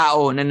mga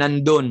tao na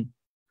nandun,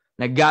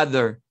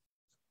 nag-gather.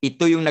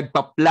 Ito yung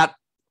nagpa-plot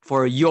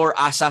for your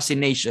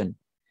assassination.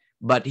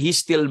 But he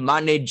still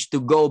managed to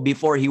go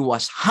before he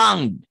was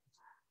hanged.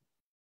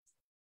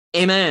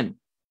 Amen.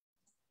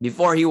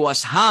 Before he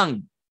was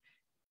hanged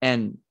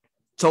and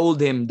told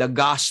him the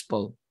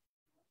gospel.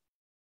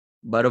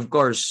 But of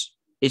course,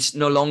 it's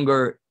no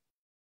longer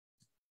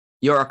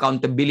your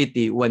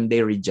accountability when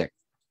they reject.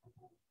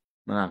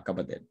 Mga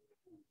kapatid.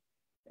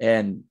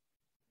 And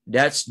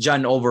that's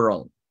John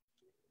overall.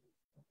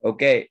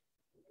 Okay.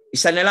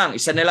 Isa na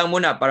lang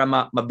muna para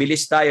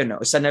mabilis tayo na.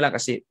 Isa na lang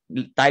kasi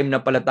time na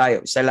pala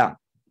tayo. Isa lang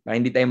para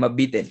hindi tayo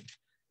mabitin.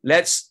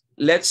 Let's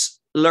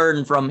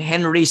learn from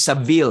Henry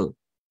Saville.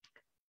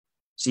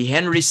 Si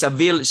Henry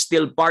Saville is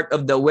still part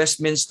of the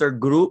Westminster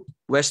group,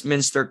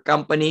 Westminster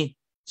Company.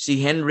 Si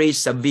Henry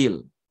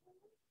Saville.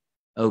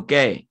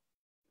 Okay.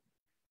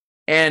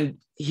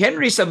 And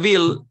Henry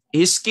Saville,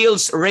 his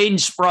skills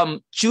range from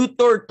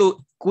tutor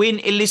to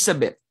Queen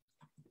Elizabeth.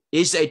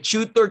 Is a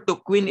tutor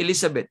to Queen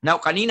Elizabeth. Now,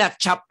 kanina,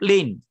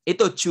 chaplain.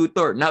 Ito,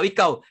 tutor. Now,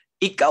 ikaw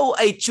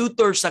ay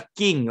tutor sa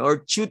king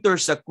or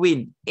tutor sa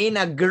queen in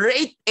a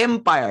great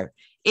empire,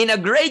 in a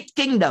great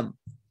kingdom.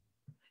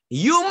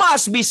 You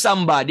must be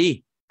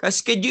somebody.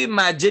 Kasi could you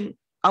imagine,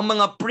 ang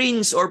mga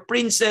prince or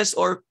princess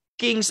or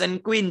kings and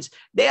queens,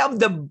 they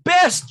have the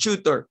best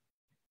tutor.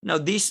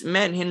 Now, this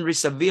man, Henry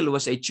Saville,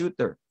 was a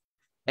tutor.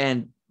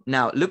 And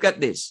now, look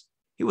at this.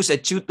 He was a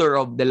tutor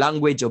of the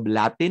language of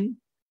Latin.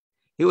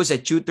 He was a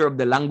tutor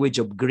of the language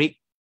of Greek.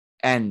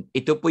 And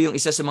ito po yung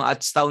isa sa mga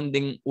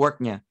astounding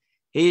work niya.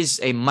 He is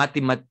a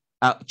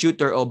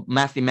tutor of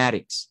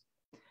mathematics.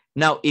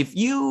 Now, if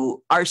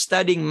you are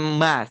studying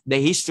math, the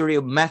history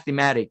of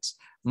mathematics,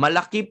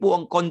 malaki po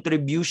ang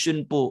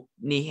contribution po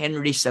ni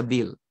Henry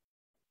Saville.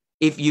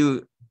 If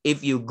you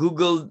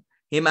Googled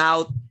him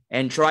out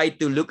and try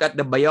to look at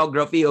the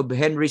biography of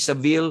Henry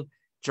Saville,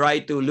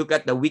 try to look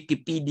at the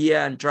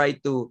Wikipedia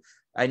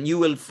and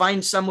you will find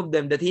some of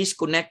them that he's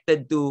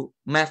connected to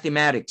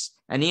mathematics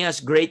and he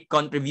has great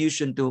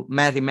contribution to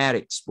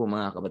mathematics po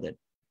mga kapatid.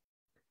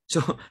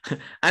 So,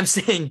 I'm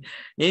saying,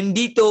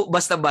 hindi to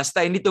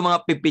basta-basta, hindi to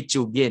mga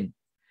pipitsugin.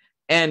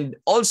 And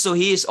also,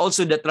 he is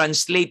also the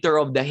translator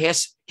of the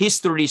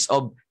histories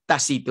of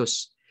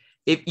Tacitus.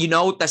 If you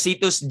know,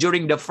 Tacitus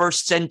during the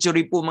 1st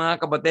century po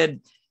mga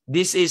kapatid,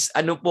 this is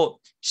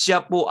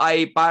siya po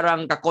ay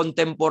parang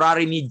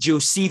kakontemporary ni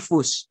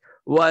Josephus.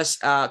 Was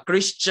a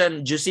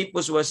Christian.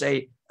 Josephus was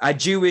a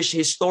Jewish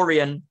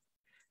historian,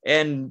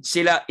 and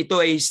si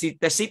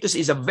Tacitus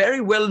is a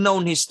very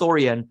well-known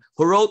historian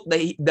who wrote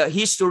the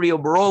history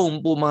of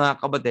Rome po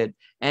mga kapatid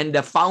and the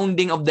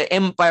founding of the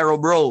Empire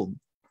of Rome.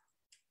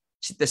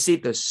 Si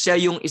Tacitus, siya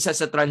yung isa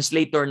sa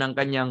translator ng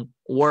kanyang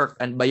work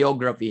and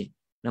biography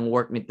ng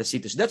work ni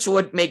Tacitus. That's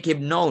what make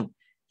him known.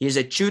 He is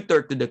a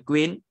tutor to the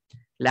queen.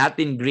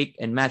 Latin, Greek,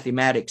 and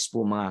mathematics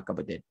po mga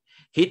kapatid.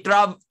 He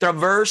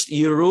traversed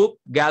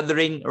Europe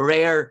gathering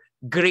rare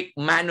Greek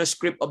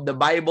manuscript of the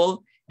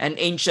Bible and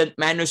ancient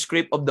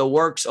manuscript of the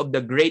works of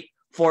the great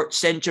 4th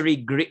century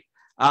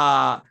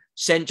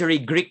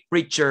Greek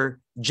preacher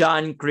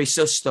John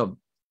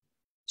Chrysostom.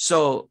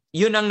 So,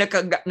 yun ang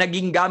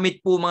naging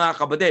gamit po mga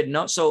kapatid,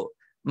 no? So,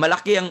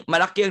 malaki ang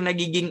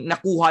nagiging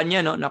nakuha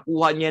niya, no?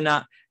 Nakuha niya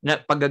na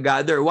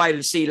pag-gather.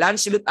 While si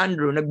Lancelot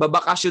Andrew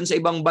nagbabakasyon sa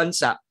ibang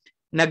bansa,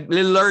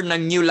 nag-learn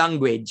ng new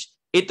language.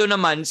 Ito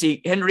naman si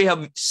Henry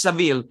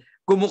Saville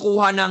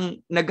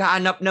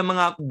naghahanap ng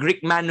mga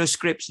Greek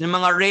manuscripts, ng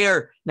mga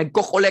rare,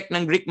 nagko-collect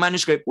ng Greek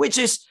manuscript, which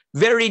is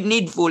very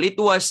needful. It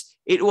was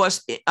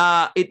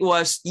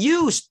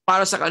used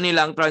para sa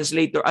kanilang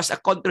translator as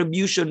a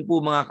contribution po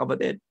mga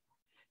kapatid.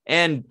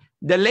 And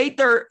the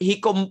later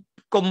he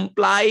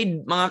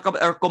compiled po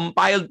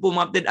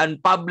mga kapatid and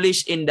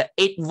published in the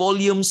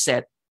 8-volume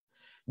set,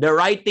 the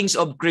writings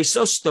of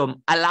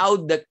Chrysostom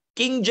allowed the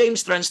King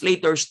James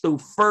translators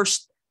to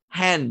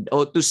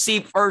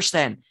see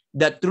firsthand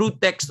the true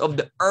text of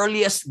the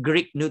earliest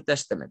Greek New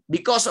Testament.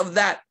 Because of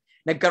that,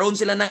 nagkaroon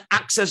sila ng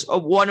access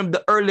of one of the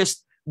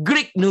earliest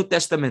Greek New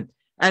Testament.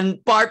 And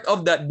part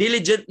of the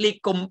diligently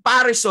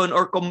comparison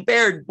or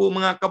compared po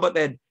mga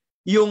kapatid,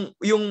 yung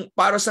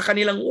para sa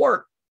kanilang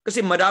work.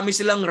 Kasi marami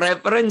silang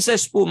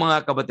references po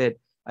mga kapatid.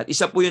 At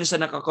isa po yun sa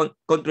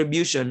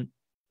naka-contribution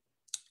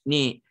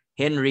ni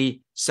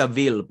Henry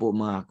Saville po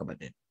mga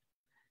kapatid.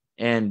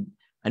 And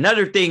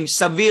another thing,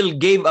 Saville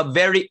gave a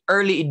very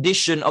early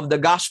edition of the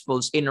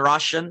Gospels in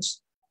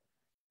Russians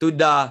to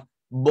the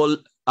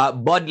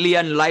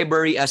Bodleian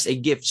Library as a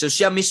gift. So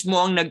siya mismo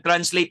ang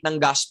nag-translate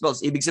ng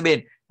Gospels. Ibig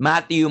sabihin,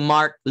 Matthew,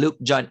 Mark,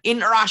 Luke, John, in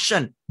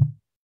Russian.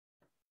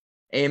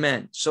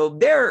 Amen. So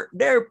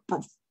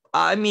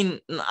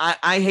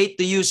I hate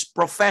to use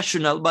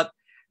professional, but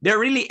they're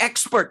really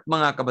expert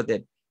mga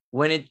kapatid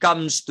when it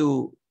comes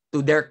to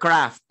their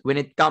craft, when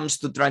it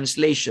comes to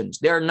translations.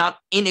 They're not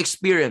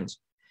inexperienced.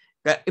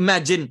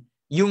 Imagine,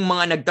 yung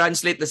mga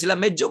nag-translate na sila,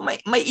 medyo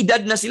may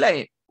edad na sila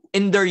eh.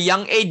 In their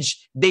young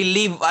age, they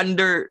live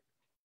under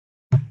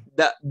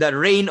the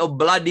reign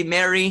of Bloody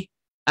Mary,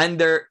 and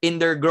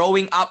in their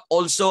growing up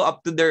also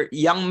up to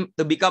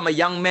to become a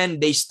young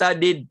man, they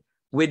studied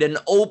with an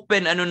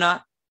open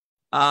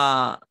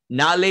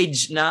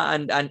knowledge na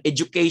and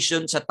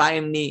education sa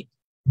time ni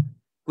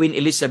Queen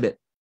Elizabeth.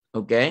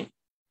 Okay?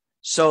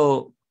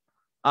 So,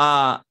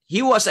 he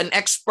was an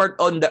expert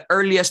on the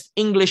earliest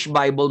English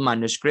Bible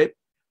manuscript,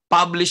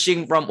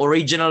 publishing from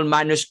original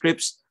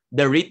manuscripts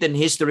the written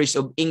histories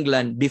of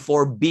England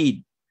before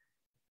Bede.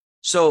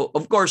 So,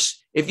 of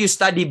course, if you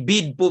study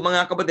Bede po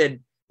mga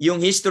kapatid,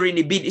 yung history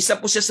ni Bede, isa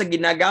sa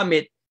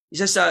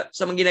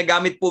mga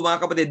ginagamit po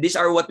mga kapatid, these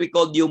are what we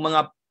call yung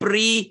mga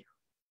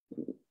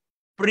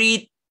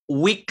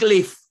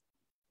pre-Wycliffe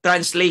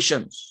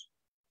translations.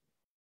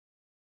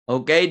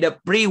 Okay, the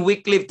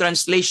pre-Wycliffe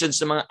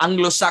translations ng mga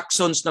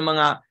Anglo-Saxons na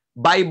mga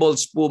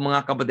Bibles po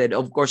mga kapatid,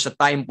 of course sa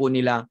time po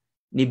nila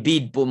ni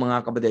Bede po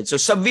mga kapatid. So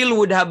Saville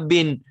would have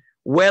been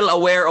well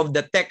aware of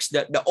the text,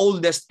 the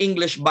oldest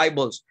English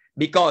Bibles,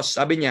 because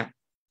sabi niya,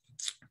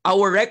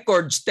 our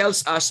records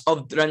tells us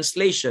of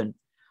translation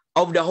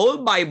of the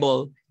whole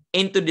Bible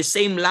into the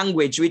same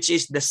language, which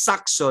is the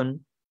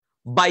Saxon,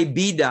 by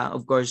Beda,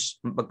 of course,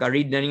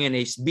 pagka-read na niya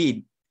is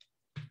Bede,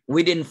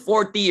 within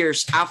 40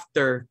 years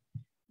after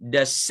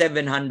the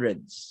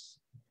 700s.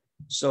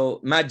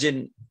 So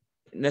imagine,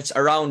 that's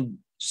around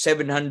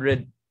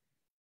 700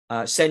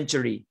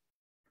 century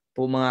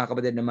po mga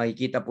kapatid na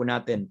makikita po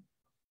natin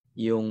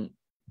yung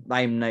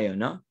time na yun.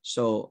 No?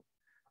 So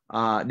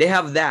they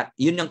have that.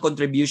 Yun ang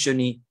contribution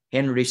ni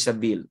Henry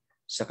Saville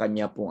sa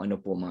kanya po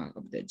po mga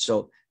kapatid.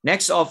 So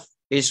next off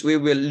is we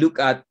will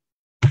look at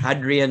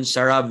Hadrian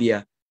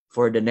Saravia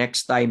for the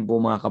next time po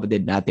mga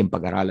kapatid natin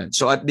pag-aralan.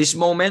 So at this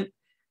moment,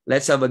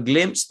 let's have a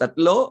glimpse.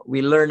 Tatlo,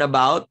 we learn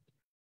about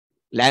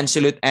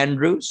Lancelot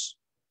Andrews.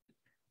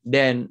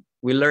 Then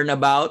we learn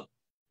about,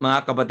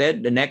 mga kapatid,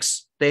 the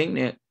next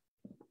thing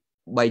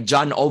by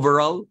John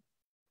Overall.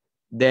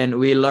 Then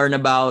we learn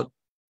about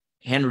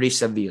Henry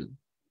Saville.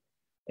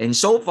 And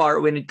so far,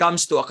 when it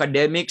comes to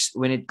academics,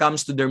 when it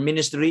comes to their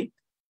ministry,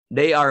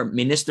 they are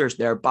ministers,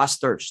 they are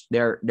pastors.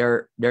 They're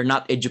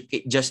not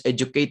just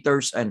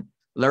educators and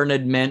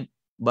learned men,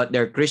 but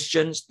they're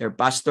Christians, they're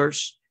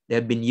pastors. They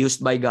have been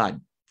used by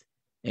God.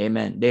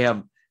 Amen. They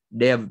have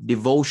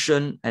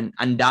devotion and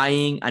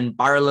undying,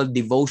 unparalleled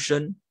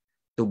devotion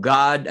to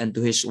God and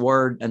to His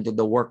Word and to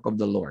the work of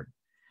the Lord.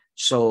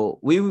 So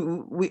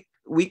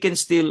we can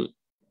still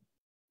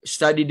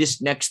study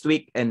this next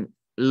week and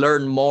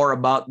learn more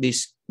about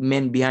these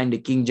men behind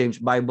the King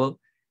James Bible.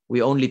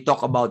 We only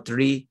talk about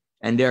 3,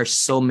 and there are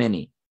so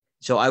many.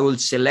 So I will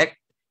select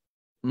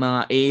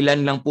mga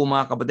ilan lang po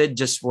mga kapatid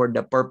just for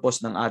the purpose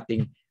ng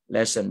ating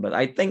lesson. But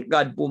I thank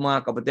God po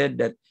mga kapatid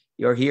that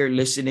you're here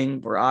listening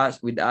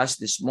with us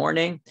this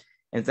morning,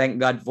 and thank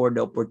God for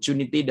the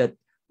opportunity that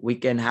we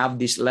can have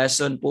this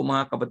lesson po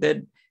mga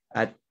kapatid,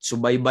 at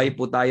subaybay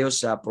po tayo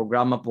sa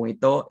programa pong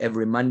ito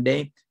every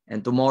Monday, And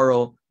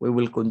tomorrow, we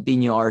will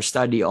continue our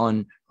study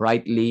on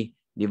rightly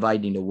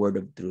dividing the word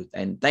of truth.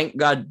 And thank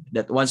God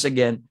that once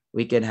again,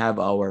 we can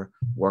have our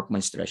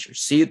workman's treasure.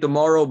 See you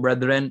tomorrow,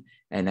 brethren.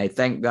 And I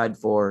thank God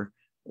for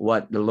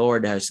what the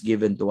Lord has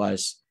given to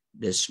us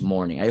this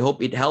morning. I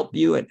hope it helped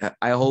you, and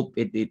I hope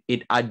it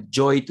add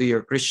joy to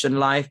your Christian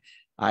life.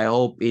 I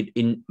hope it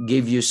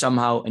give you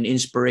somehow an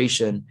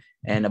inspiration.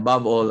 And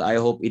above all, I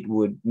hope it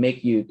would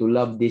make you to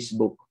love this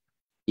book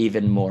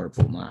even more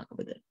po, mga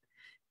kapatid.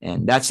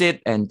 And that's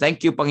it. And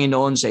thank you,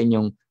 Panginoon, sa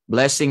inyong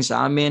blessing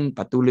sa amin.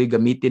 Patuloy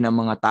gamitin ang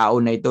mga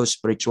tao na ito,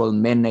 spiritual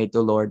men na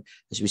ito, Lord,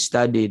 as we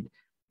studied,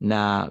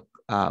 na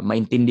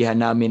maintindihan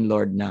namin,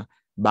 Lord, na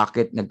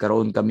bakit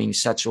nagkaroon kaming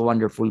such a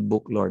wonderful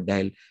book, Lord,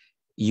 dahil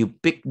you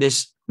pick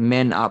these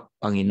men up,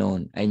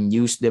 Panginoon, and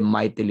use them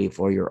mightily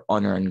for your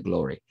honor and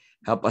glory.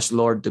 Help us,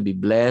 Lord, to be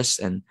blessed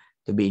and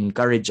to be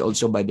encouraged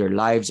also by their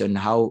lives and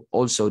how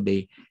also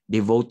they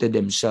devoted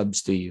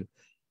themselves to you.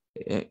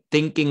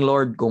 Thinking,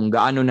 Lord, kung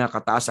gaano na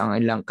kataas ang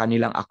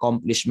kanilang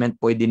accomplishment,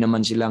 pwede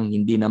naman silang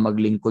hindi na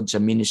maglingkod sa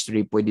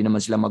ministry, pwede naman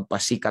silang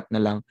magpasikat na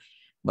lang.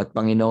 But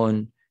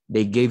Panginoon,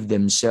 they gave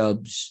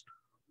themselves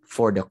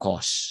for the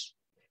cause.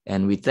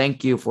 And we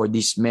thank you for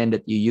these men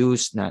that you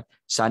use, na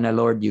sana,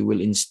 Lord, you will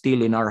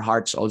instill in our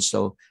hearts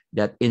also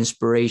that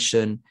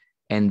inspiration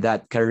and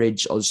that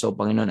courage also,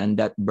 Panginoon, and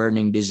that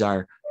burning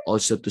desire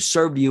also to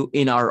serve you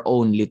in our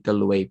own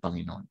little way,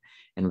 Panginoon.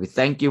 And we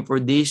thank you for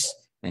this,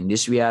 and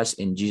this we ask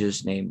in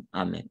Jesus' name.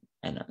 Amen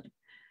and amen.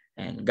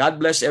 And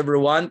God bless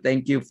everyone.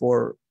 Thank you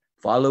for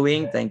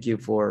following. Thank you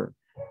for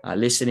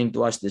listening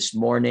to us this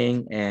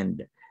morning,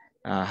 and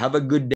have a good day.